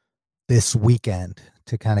this weekend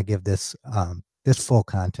to kind of give this this full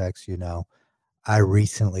context. I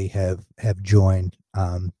recently have joined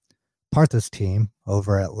Partha's team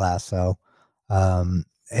over at Lasso,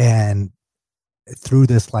 and through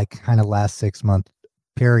this like kind of last 6-month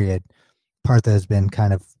period, Partha has been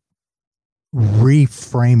kind of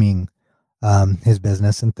reframing his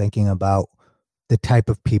business and thinking about the type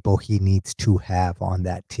of people he needs to have on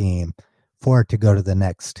that team for it to go to the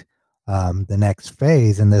next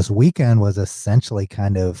phase. And this weekend was essentially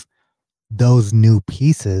kind of those new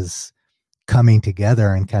pieces coming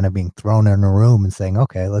together and kind of being thrown in a room and saying,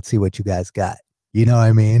 okay, let's see what you guys got. You know what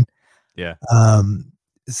I mean? Yeah.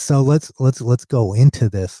 So let's go into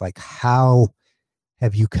this. Like, how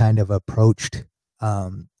have you kind of approached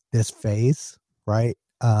this phase, right?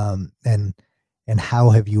 And how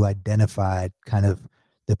have you identified kind of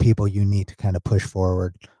the people you need to kind of push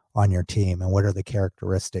forward on your team, and what are the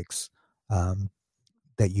characteristics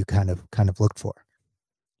that you kind of looked for?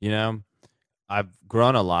 You know, I've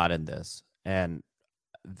grown a lot in this, and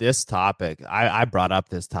this topic, I brought up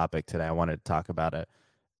this topic today. I wanted to talk about it.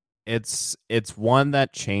 It's one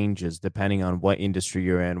that changes depending on what industry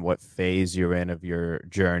you're in, what phase you're in of your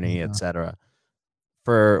journey, etc.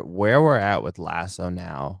 For where we're at with Lasso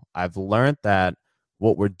now, I've learned that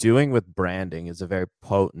what we're doing with branding is a very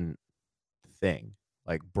potent thing.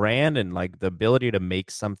 Like brand and like the ability to make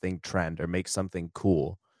something trend or make something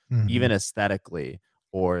cool, even aesthetically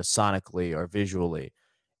or sonically or visually.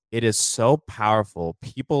 It is so powerful.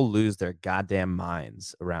 People lose their goddamn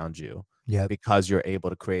minds around you because you're able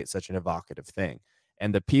to create such an evocative thing.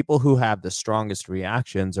 And the people who have the strongest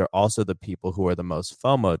reactions are also the people who are the most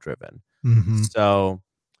FOMO driven. So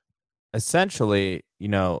essentially, you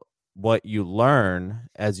know, what you learn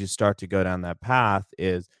as you start to go down that path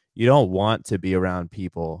is you don't want to be around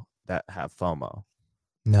people that have FOMO.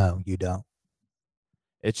 No, you don't.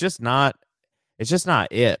 It's just not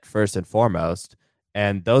it first and foremost.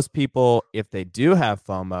 And those people, if they do have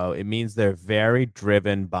FOMO, it means they're very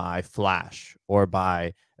driven by flash or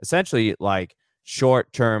by essentially like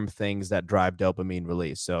short-term things that drive dopamine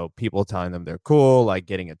release. So people telling them they're cool, like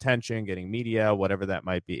getting attention, getting media, whatever that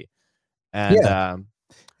might be. And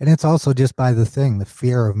and it's also just by the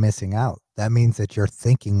fear of missing out. That means that you're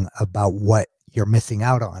thinking about what you're missing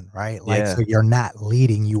out on, right? Like, so you're not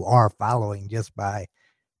leading, you are following just by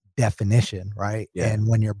definition, right? And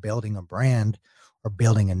when you're building a brand or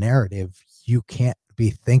building a narrative, you can't be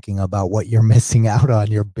thinking about what you're missing out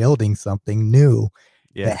on. You're building something new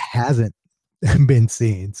that hasn't been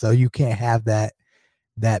seen. So you can't have that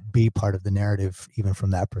be part of the narrative, even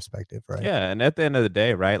from that perspective, right? Yeah, and at the end of the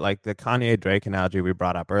day, right, like the Kanye Drake analogy we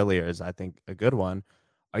brought up earlier is, I think, a good one.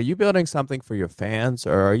 Are you building something for your fans,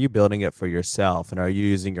 or are you building it for yourself? And are you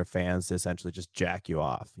using your fans to essentially just jack you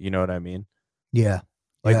off? You know what I mean? Yeah.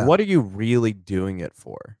 Like, what are you really doing it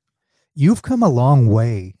for? You've come a long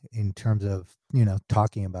way in terms of, you know,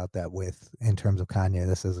 talking about that in terms of Kanye.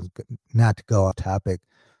 This is not to go off topic,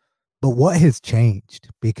 but what has changed?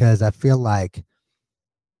 Because I feel like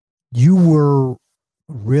you were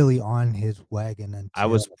really on his wagon until I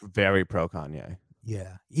was very pro Kanye.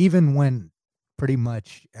 Yeah. Even when pretty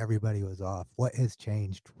much everybody was off. What has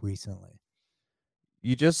changed recently?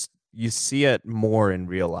 You see it more in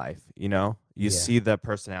real life, you know? You see the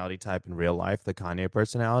personality type in real life, the Kanye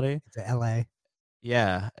personality. It's LA.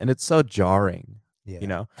 Yeah. And it's so jarring. You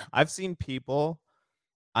know, I've seen people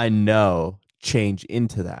I know change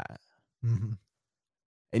into that. And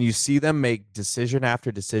you see them make decision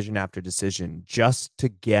after decision after decision just to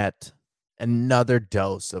get another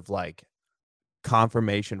dose of like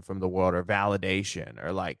confirmation from the world or validation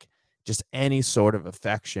or like just any sort of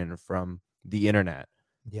affection from the internet.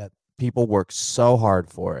 People work so hard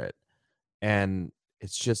for it, and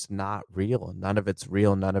it's just not real. None of it's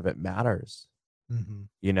real. None of it matters.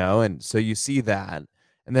 You know, and so you see that.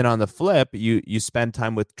 And then on the flip, you spend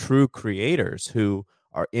time with true creators who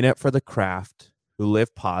are in it for the craft, who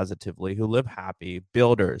live positively, who live happy,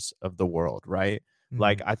 builders of the world, right?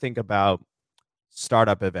 Like, I think about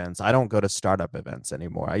startup events. I don't go to startup events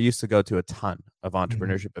anymore. I used to go to a ton of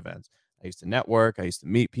entrepreneurship events. I used to network, I used to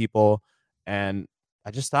meet people, and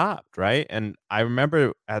I just stopped, right? And I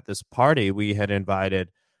remember at this party, we had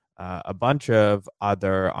invited a bunch of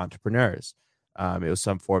other entrepreneurs. It was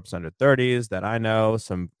some Forbes under 30s that I know,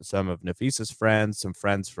 some of Nafisa's friends, some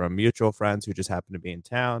friends from mutual friends who just happened to be in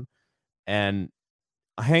town. And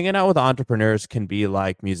hanging out with entrepreneurs can be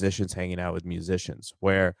like musicians hanging out with musicians,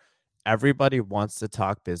 where everybody wants to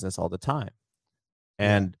talk business all the time.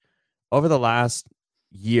 And over the last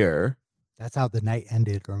year, that's how the night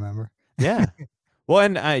ended, remember? Yeah. Well,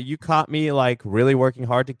 and you caught me like really working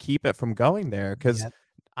hard to keep it from going there, because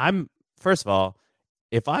I'm, first of all,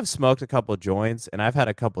 if I've smoked a couple joints and I've had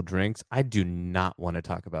a couple drinks, I do not want to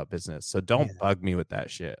talk about business. So don't bug me with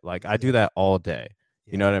that shit. Like, I do that all day.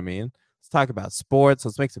 You know what I mean? Let's talk about sports.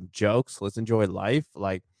 Let's make some jokes. Let's enjoy life.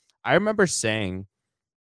 Like, I remember saying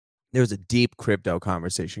there was a deep crypto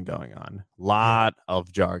conversation going on, lot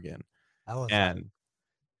of jargon. I was and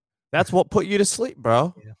That's what put you to sleep,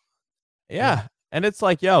 bro. Yeah. Yeah. And it's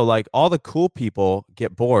like, yo, like all the cool people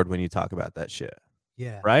get bored when you talk about that shit.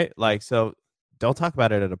 Yeah. Right? Like, so don't talk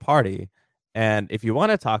about it at a party. And if you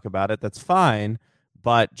want to talk about it, that's fine.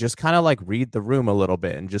 But just kind of like read the room a little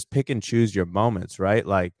bit and just pick and choose your moments, right?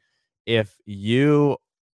 Like, if you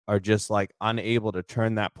are just like unable to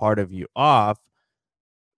turn that part of you off,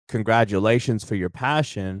 congratulations for your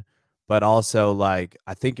passion. But also, like,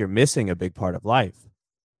 I think you're missing a big part of life.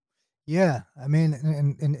 Yeah, I mean,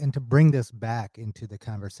 and to bring this back into the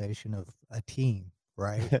conversation of a team,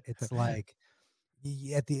 right? It's like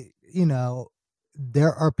at the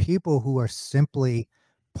there are people who are simply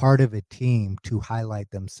part of a team to highlight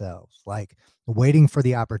themselves, like waiting for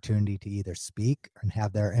the opportunity to either speak and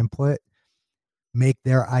have their input, make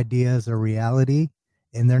their ideas a reality,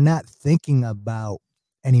 and they're not thinking about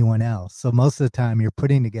anyone else. So most of the time, you're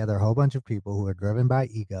putting together a whole bunch of people who are driven by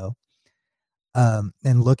ego,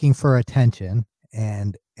 and looking for attention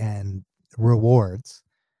and rewards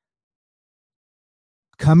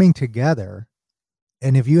coming together.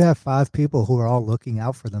 And if you have 5 people who are all looking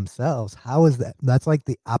out for themselves, how is that? That's like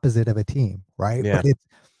the opposite of a team, right? Yeah. But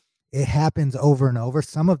it happens over and over.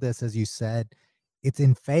 Some of this, as you said, it's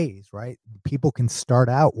in phase, right? People can start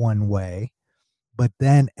out one way, but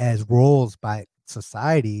then as roles by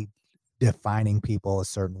society defining people a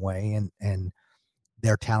certain way and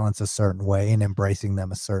their talents a certain way and embracing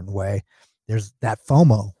them a certain way, there's that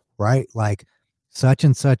FOMO, right? Like such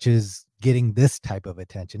and such is getting this type of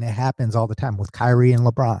attention. It happens all the time with Kyrie and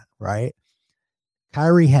LeBron, right?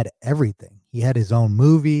 Kyrie had everything. He had his own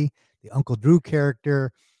movie, the Uncle Drew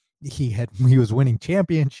character. He was winning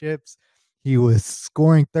championships. He was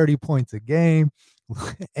scoring 30 points a game.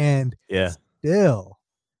 And Yeah. still,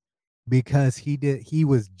 because he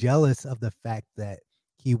was jealous of the fact that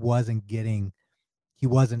he wasn't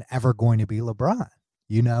ever going to be LeBron.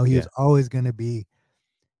 He was always going to be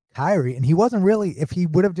Kyrie. And he wasn't really, if he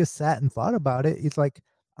would have just sat and thought about it, he's like,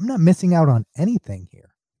 I'm not missing out on anything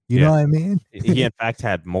here. You know what I mean? He, in fact,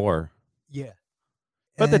 had more. Yeah.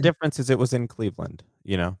 But the difference is it was in Cleveland,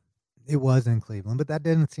 It was in Cleveland, but that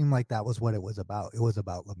didn't seem like that was what it was about. It was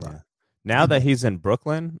about LeBron. Yeah. Now that he's in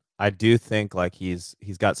Brooklyn, I do think like he's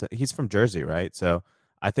from Jersey, right? So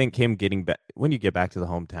I think him getting back, when you get back to the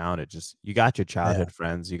hometown, you got your childhood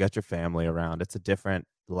friends, you got your family around. It's a different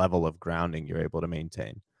level of grounding you're able to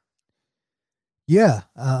maintain. Yeah,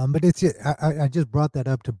 but I just brought that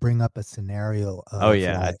up to bring up a scenario. Oh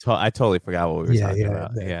yeah, I totally forgot what we were talking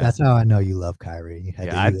about. Yeah, that's how I know you love Kyrie.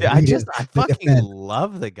 I fucking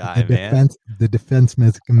love the guy, man. The defense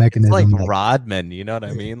mechanism. It's like Rodman, you know what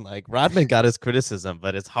I mean? Like Rodman got his criticism,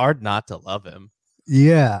 but it's hard not to love him.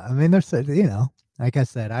 Yeah, I mean, there's like I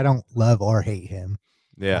said, I don't love or hate him.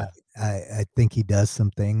 Yeah, I think he does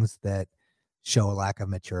some things that show a lack of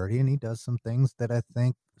maturity, and he does some things that I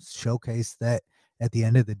think showcase that at the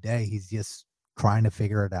end of the day, he's just trying to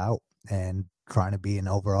figure it out and trying to be an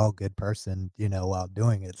overall good person, while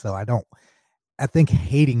doing it. So I think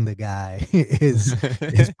hating the guy is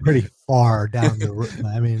pretty far down the road.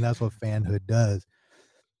 I mean, that's what fanhood does.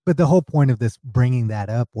 But the whole point of this bringing that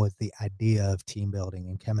up was the idea of team building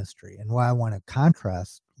and chemistry. And why I want to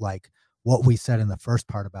contrast like what we said in the first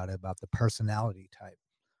part about the personality type.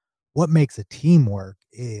 What makes a team work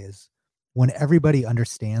is when everybody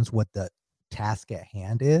understands what the task at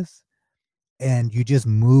hand is and you just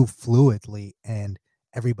move fluidly and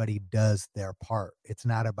everybody does their part. It's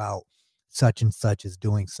not about such and such is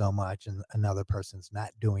doing so much and another person's not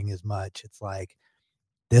doing as much. It's like,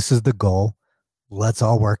 this is the goal. Let's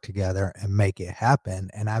all work together and make it happen.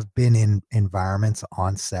 And I've been in environments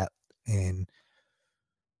on set in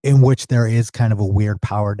which there is kind of a weird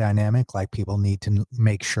power dynamic. Like people need to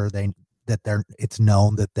make sure it's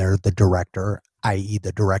known that they're the director, i.e.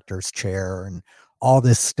 the director's chair, and all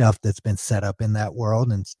this stuff that's been set up in that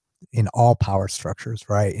world and in all power structures,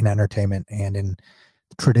 right? In entertainment and in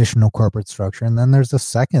traditional corporate structure. And then there's a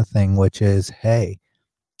second thing, which is, hey,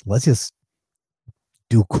 let's just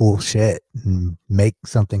do cool shit and make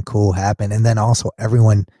something cool happen. And then also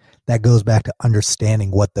everyone, that goes back to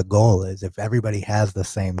understanding what the goal is. If everybody has the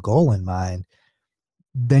same goal in mind,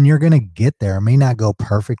 then you're going to get there. It may not go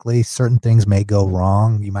perfectly. Certain things may go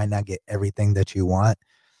wrong. You might not get everything that you want,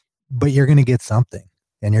 but you're going to get something,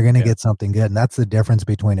 and you're going to get something good. And that's the difference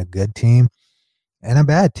between a good team and a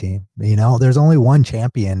bad team. There's only one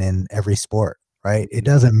champion in every sport, right? It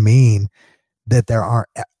doesn't mean that there aren't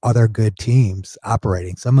other good teams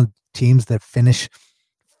operating. Some of the teams that finish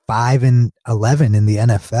 5-11 in the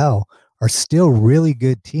NFL are still really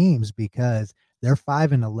good teams because they're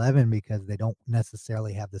 5-11 because they don't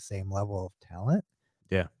necessarily have the same level of talent.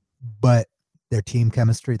 Yeah. But their team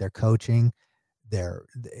chemistry, their coaching, their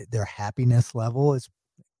happiness level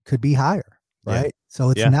could be higher, Yeah. right? So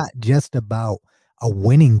it's Yeah. not just about a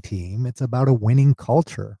winning team, it's about a winning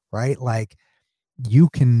culture, right? Like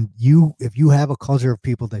if you have a culture of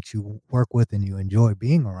people that you work with and you enjoy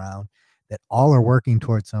being around, that all are working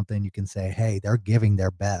towards something, you can say, hey, they're giving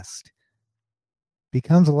their best.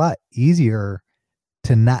 Becomes a lot easier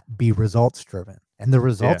to not be results driven, and the Yeah.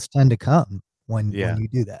 results tend to come when Yeah. you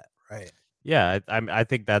do that, right? Yeah, I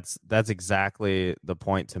think that's exactly the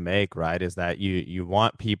point to make, right? Is that you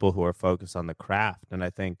want people who are focused on the craft, and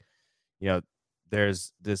I think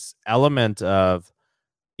there's this element of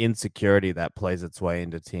insecurity that plays its way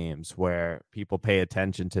into teams where people pay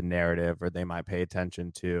attention to narrative, or they might pay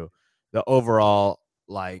attention to the overall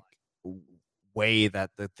like way that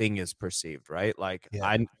the thing is perceived, right? Like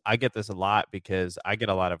Yeah. I get this a lot because I get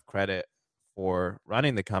a lot of credit for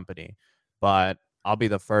running the company, but I'll be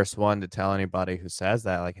the first one to tell anybody who says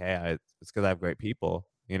that, like, hey, it's because I have great people.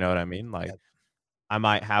 You know what I mean? Like, Yep. I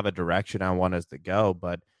might have a direction I want us to go,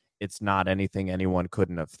 but it's not anything anyone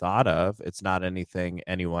couldn't have thought of. It's not anything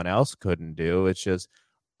anyone else couldn't do. It's just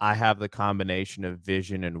I have the combination of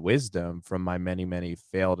vision and wisdom from my many, many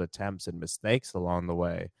failed attempts and mistakes along the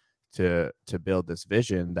way to build this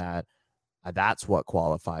vision that's what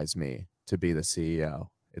qualifies me to be the CEO.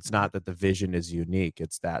 It's not that the vision is unique,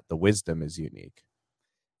 it's that the wisdom is unique.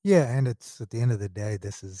 Yeah, and it's at the end of the day,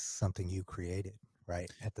 this is something you created, right?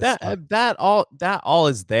 At the That start. that all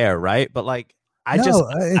is there, right? But like No,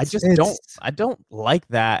 I just don't like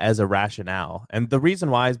that as a rationale. And the reason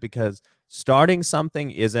why is because starting something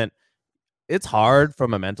isn't it's hard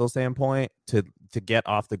from a mental standpoint to get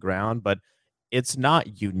off the ground, but it's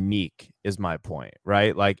not unique is my point,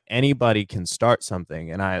 right? Like anybody can start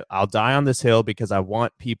something, and I'll die on this hill because I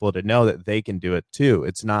want people to know that they can do it too.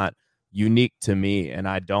 It's not unique to me, and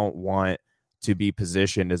I don't want to be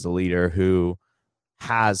positioned as a leader who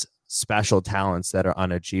has special talents that are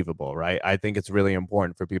unachievable, right? I think it's really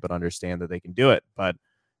important for people to understand that they can do it, but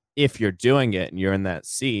if you're doing it and you're in that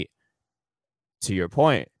seat, to your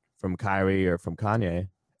point, from Kyrie or from Kanye,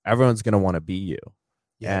 everyone's going to want to be you.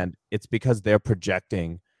 Yep. And it's because they're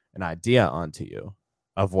projecting an idea onto you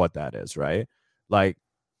of what that is, right? Like,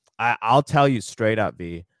 I'll tell you straight up,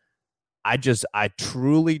 V, I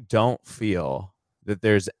truly don't feel that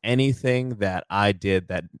there's anything that I did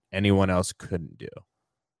that anyone else couldn't do.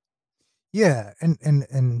 Yeah,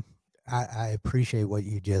 and I appreciate what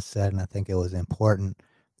you just said, and I think it was important.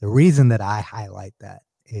 The reason that I highlight that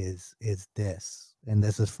is this, and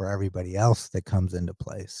this is for everybody else that comes into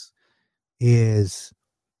place, is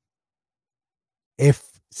if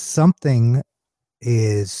something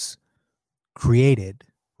is created,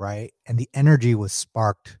 right, and the energy was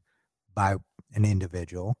sparked by an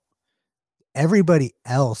individual, everybody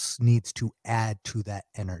else needs to add to that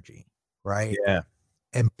energy, right? Yeah.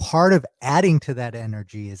 And part of adding to that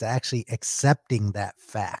energy is actually accepting that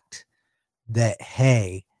fact that,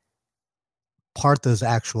 hey, Partha's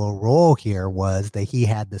actual role here was that he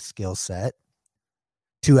had the skill set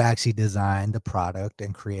to actually design the product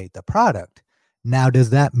and create the product. Now, does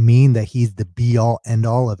that mean that he's the be all end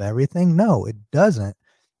all of everything? No, it doesn't.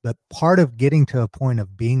 But part of getting to a point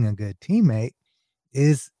of being a good teammate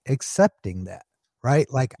is accepting that,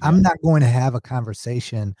 right? Like, Yeah. I'm not going to have a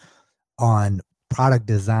conversation on product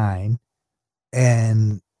design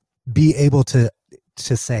and be able to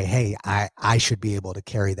say, hey, I should be able to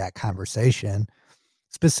carry that conversation,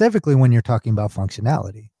 specifically when you're talking about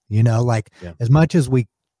functionality. Like, Yeah. as much as we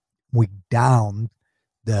down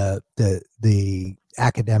the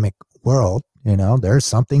academic world, there's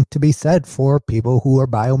something to be said for people who are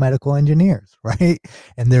biomedical engineers, right?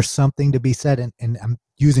 And there's something to be said, and I'm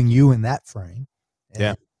using you in that frame.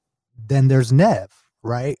 Yeah. Then there's Nev,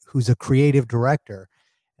 right, who's a creative director.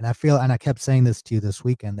 And I kept saying this to you this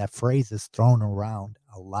weekend, that phrase is thrown around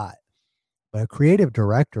a lot. But a creative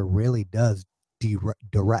director really does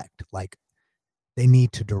direct. Like, they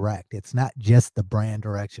need to direct. It's not just the brand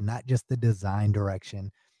direction, not just the design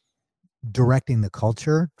direction, directing the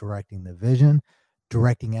culture, directing the vision,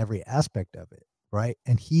 directing every aspect of it, right?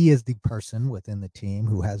 And he is the person within the team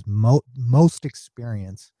who has most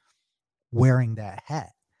experience wearing that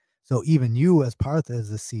hat. So even you, as Partha, as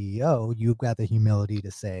the CEO, you've got the humility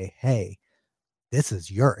to say, hey, this is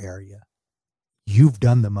your area. You've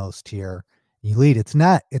done the most here. You lead. It's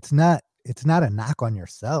not a knock on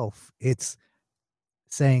yourself. It's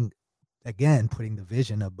saying, again, putting the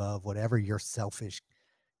vision above whatever your selfish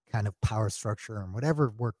kind of power structure and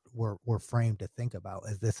whatever we're framed to think about,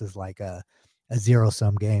 as this is like a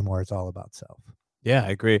zero-sum game where it's all about self. Yeah, I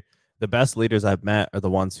agree. The best leaders I've met are the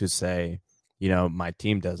ones who say, my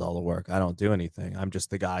team does all the work. I don't do anything. I'm just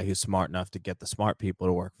the guy who's smart enough to get the smart people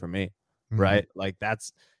to work for me. Mhm. Right. Like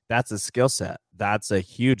that's a skill set. That's a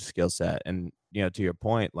huge skill set. And, to your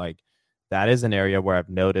point, like that is an area where I've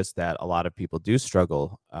noticed that a lot of people do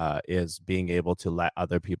struggle, is being able to let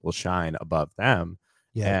other people shine above them.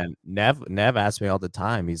 Yep. And Nev asks me all the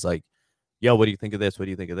time. He's like, yo, what do you think of this? What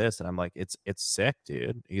do you think of this? And I'm like, it's sick,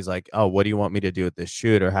 dude. He's like, oh, what do you want me to do with this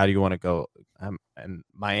shoot? Or how do you want to go? And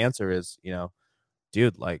my answer is,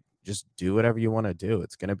 dude, like just do whatever you want to do.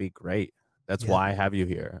 It's gonna be great. That's Yep. why I have you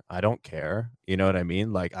here. I don't care. You know what I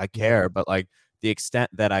mean? Like I Yep. care, but like the extent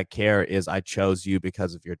that I care is I chose you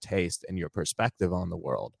because of your taste and your perspective on the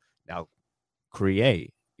world. Now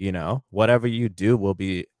create, whatever you do will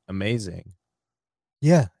be amazing.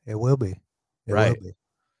 Yeah, it will be. It will Right. be. It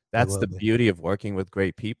That's will the be. beauty of working with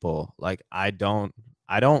great people. Like I don't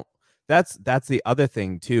that's the other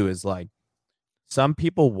thing too, is like some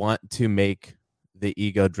people want to make the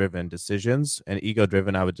ego driven decisions, and ego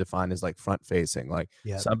driven I would define as like front facing. Like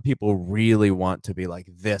Yep. some people really want to be like,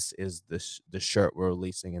 this is the shirt we're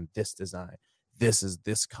releasing in this design, this is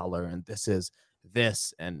this color, and this is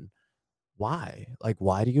this. And why, like,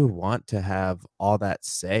 why do you want to have all that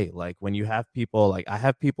say? Like when you have people, like I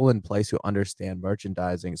have people in place who understand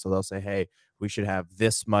merchandising, so they'll say, hey, we should have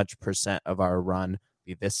this much percent of our run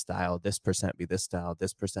be this style, this percent be this style,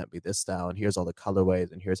 this percent be this style, and here's all the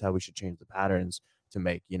colorways, and here's how we should change the patterns to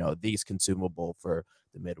make these consumable for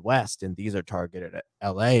the Midwest, and these are targeted at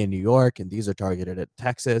LA and New York, and these are targeted at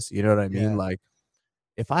Texas. You know what I mean? Yeah. Like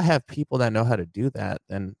if I have people that know how to do that,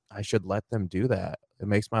 then I should let them do that. It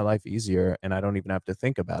makes my life easier, and I don't even have to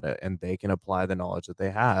think about it, and they can apply the knowledge that they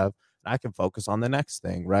have, and I can focus on the next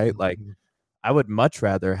thing, right? Like Mhm. I would much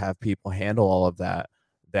rather have people handle all of that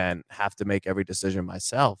than have to make every decision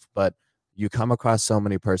myself. But you come across so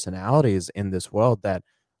many personalities in this world that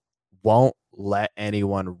won't let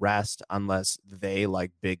anyone rest unless they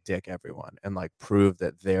like big dick everyone and like prove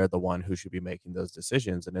that they're the one who should be making those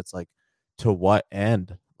decisions. And it's like, to what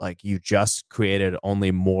end? Like you just created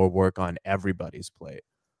only more work on everybody's plate.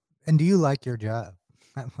 And do you like your job?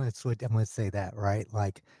 I'm gonna say that, right?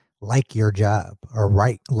 Like your job, or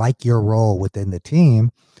right, like your role within the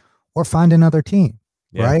team, or find another team,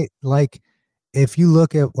 Yeah. right? Like if you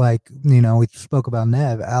look at, like, we spoke about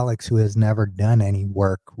Alex, who has never done any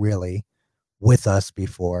work really with us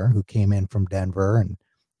before, who came in from Denver and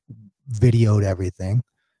videoed everything.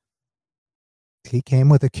 He came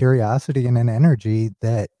with a curiosity and an energy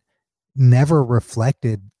that never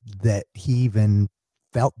reflected that he even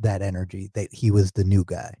felt that energy, that he was the new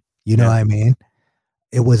guy. You know Yeah. what I mean?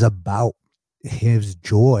 It was about his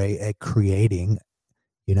joy at creating.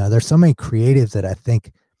 There's so many creatives that I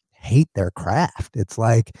think hate their craft. It's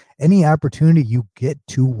like any opportunity you get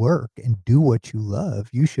to work and do what you love,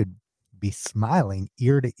 you should be smiling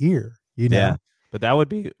ear to ear, you Yeah. know? But that would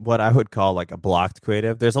be what I would call like a blocked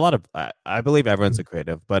creative. There's a lot of, I believe everyone's a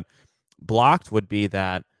creative, but blocked would be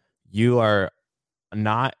that you are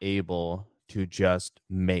not able to just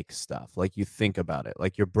make stuff. Like you think about it.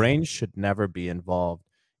 Like your Yeah. brain should never be involved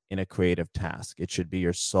in a creative task. It should be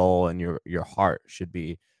your soul and your heart should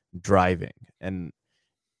be driving. And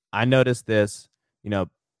I noticed this, you know,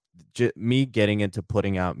 me getting into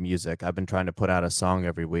putting out music. I've been trying to put out a song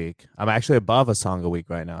every week. I'm actually above a song a week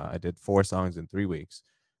right now. I did 4 songs in 3 weeks.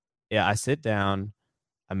 Yeah, I sit down,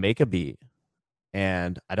 I make a beat,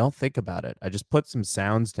 and I don't think about it. I just put some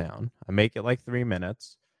sounds down. I make it like 3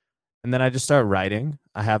 minutes, and then I just start writing.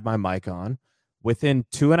 I have my mic on. Within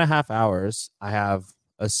 2.5 hours, I have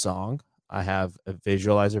a song, I have a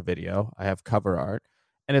visualizer video, I have cover art,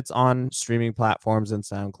 and it's on streaming platforms and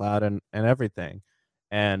SoundCloud and everything.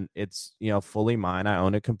 And it's, fully mine. I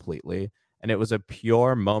own it completely. And it was a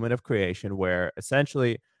pure moment of creation where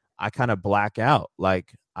essentially I kind of black out.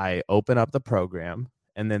 Like I open up the program,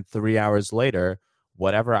 and then 3 hours later,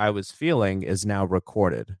 whatever I was feeling is now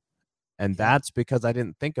recorded. And Yeah. that's because I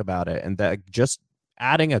didn't think about it. And that just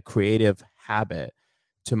adding a creative habit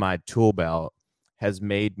to my tool belt has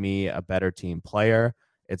made me a better team player.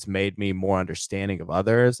 It's made me more understanding of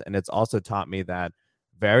others. And it's also taught me that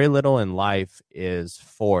very little in life is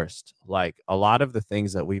forced. Like a lot of the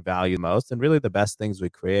things that we value most, and really the best things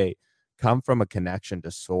we create, come from a connection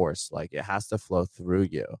to source. Like it has to flow through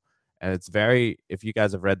you. And it's very, if you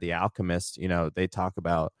guys have read The Alchemist, they talk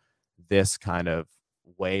about this kind of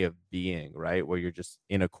way of being, right? Where you're just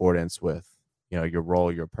in accordance with, your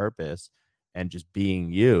role, your purpose, and just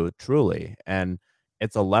being you truly. And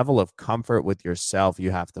it's a level of comfort with yourself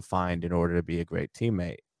you have to find in order to be a great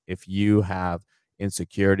teammate. If you have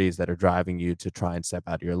insecurities that are driving you to try and step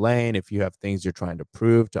out of your lane, if you have things you're trying to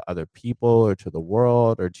prove to other people or to the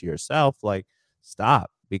world or to yourself, like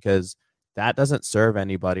stop, because that doesn't serve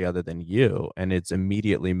anybody other than you, and it's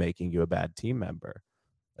immediately making you a bad team member.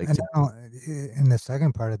 Like And now, and the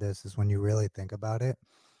second part of this is when you really think about it,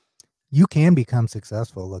 you can become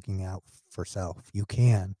successful looking out for self. You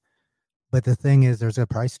can. But the thing is, there's a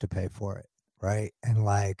price to pay for it, right? And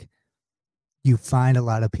like, you find a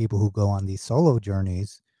lot of people who go on these solo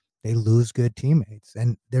journeys, they lose good teammates.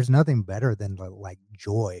 And there's nothing better than like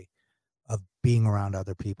joy of being around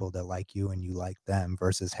other people that like you and you like them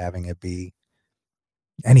versus having it be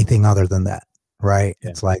anything other than that, right? Yeah.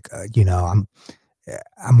 It's like,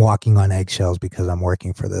 I'm walking on eggshells because I'm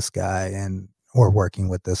working for this guy and or working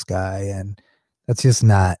with this guy, and that's just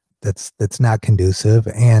not that's not conducive.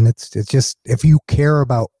 And it's just, if you care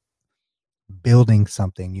about building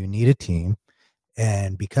something, you need a team,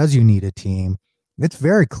 and because you need a team, it's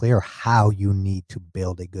very clear how you need to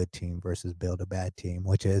build a good team versus build a bad team,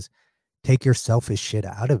 which is take your selfish shit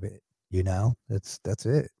out of it. That's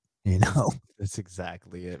it. That's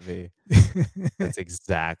exactly it, V. That's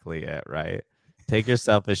exactly it, right? Take your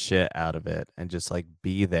selfish shit out of it and just like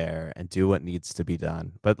be there and do what needs to be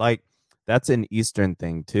done. But like that's an Eastern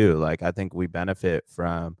thing too. Like I think we benefit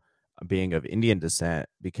from being of Indian descent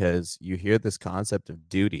because you hear this concept of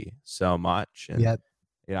duty so much. And Yep.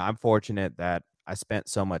 I'm fortunate that I spent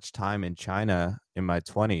so much time in China in my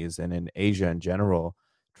 20s and in Asia in general,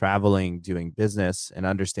 traveling, doing business, and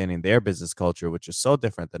understanding their business culture, which is so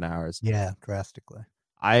different than ours. Yeah, drastically.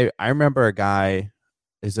 I remember a guy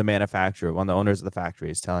is a manufacturer, one of the owners of the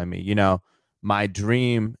factory, is telling me, my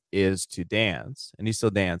dream is to dance, and he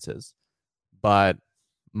still dances, but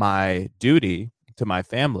my duty to my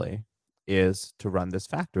family is to run this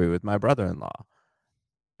factory with my brother-in-law.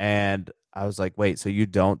 And I was like, wait, so you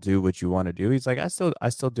don't do what you want to do? He's like, I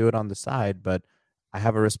still do it on the side, but I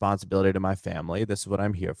have a responsibility to my family. This is what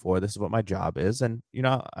I'm here for. This is what my job is. And,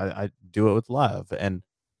 I do it with love. And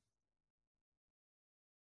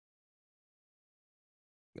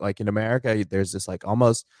like in America, there's this like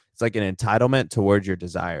almost, it's like an entitlement towards your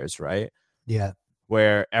desires, right? Yeah.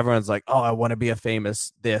 Where everyone's like, oh, I want to be a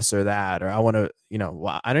famous this or that, or I want to,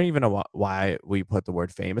 I don't even know why we put the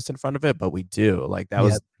word famous in front of it, but we do. Like that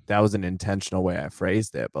was an intentional way I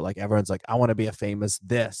phrased it. But like everyone's like, I want to be a famous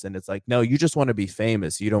this, and it's like, no, you just want to be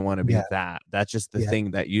famous. You don't want to be that. That's just the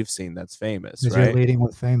thing that you've seen that's famous, right? You're leading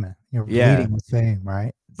with fame. You're leading with fame,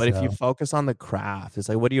 right? But if you focus on the craft, it's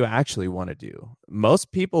like, what do you actually want to do?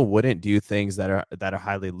 Most people wouldn't do things that are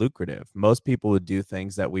highly lucrative. Most people would do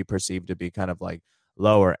things that we perceive to be kind of like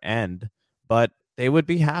lower end, but they would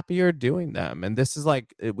be happier doing them. And this is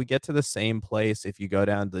like, we get to the same place if you go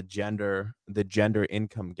down the gender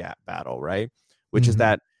income gap battle, right? Which is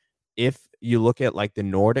that if you look at like the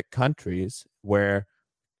Nordic countries where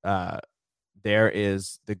there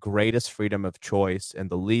is the greatest freedom of choice and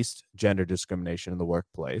the least gender discrimination in the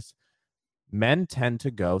workplace, men tend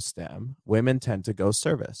to go STEM, women tend to go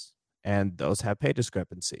service, and those have pay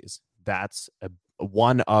discrepancies. That's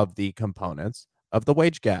one of the components of the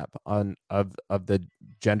wage gap of the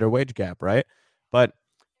gender wage gap, right? But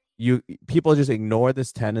people just ignore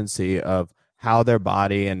this tendency of how their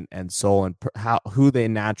body and soul and who they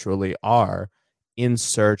naturally are in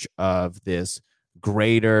search of this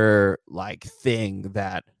greater like thing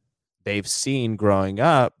that they've seen growing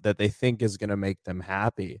up that they think is going to make them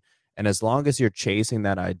happy. And as long as you're chasing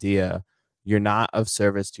that idea, you're not of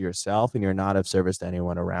service to yourself and you're not of service to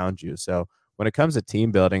anyone around you. So when it comes to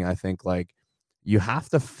team building, I think like you have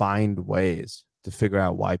to find ways to figure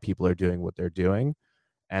out why people are doing what they're doing.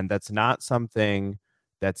 And that's not something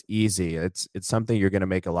that's easy. It's something you're going to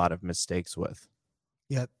make a lot of mistakes with.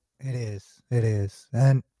 Yep, it is. It is.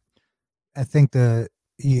 And I think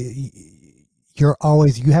you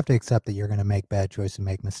have to accept that you're going to make bad choices and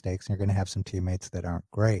make mistakes, and you're going to have some teammates that aren't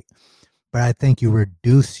great. But I think you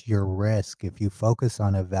reduce your risk if you focus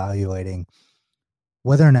on evaluating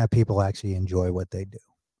whether or not people actually enjoy what they do,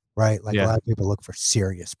 right? Like a lot of people look for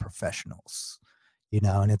serious professionals,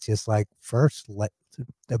 and it's just like, first, let's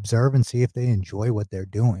observe and see if they enjoy what they're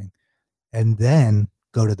doing, and then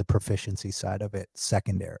go to the proficiency side of it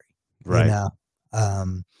secondary, right?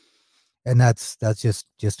 And that's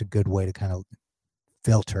just a good way to kind of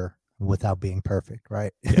filter without being perfect,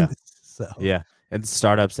 right? Yeah. Yeah. And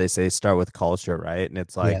startups, they say start with culture, right? And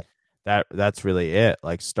it's like that's really it.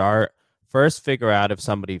 Like first figure out if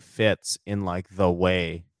somebody fits in like the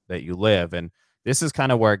way that you live. And this is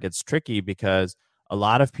kind of where it gets tricky because a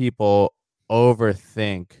lot of people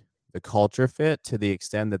overthink the culture fit to the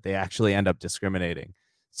extent that they actually end up discriminating.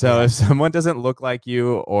 So if someone doesn't look like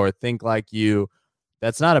you or think like you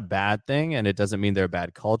that's not a bad thing, and it doesn't mean they're a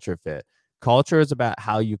bad culture fit. Culture is about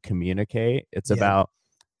how you communicate. It's about,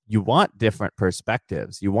 you want different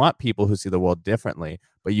perspectives. You want people who see the world differently,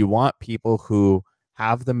 but you want people who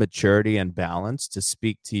have the maturity and balance to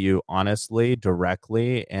speak to you honestly,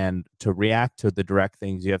 directly, and to react to the direct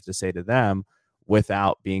things you have to say to them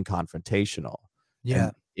without being confrontational. Yeah.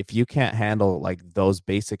 And if you can't handle like those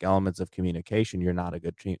basic elements of communication, you're not a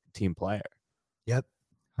good team player. Yep.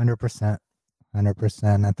 100%.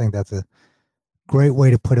 100%. I think that's a great way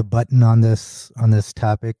to put a button on this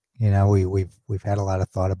topic. You know, we've had a lot of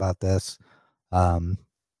thought about this. And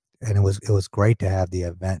it was great to have the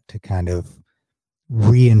event to kind of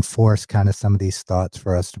reinforce kind of some of these thoughts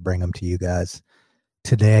for us to bring them to you guys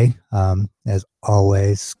today. As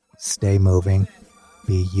always, stay moving,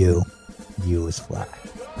 be you is fly.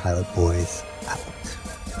 Pilot Boys out.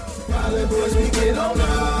 Pilot Boys, we get on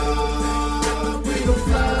up, we gon'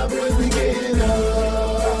 fly.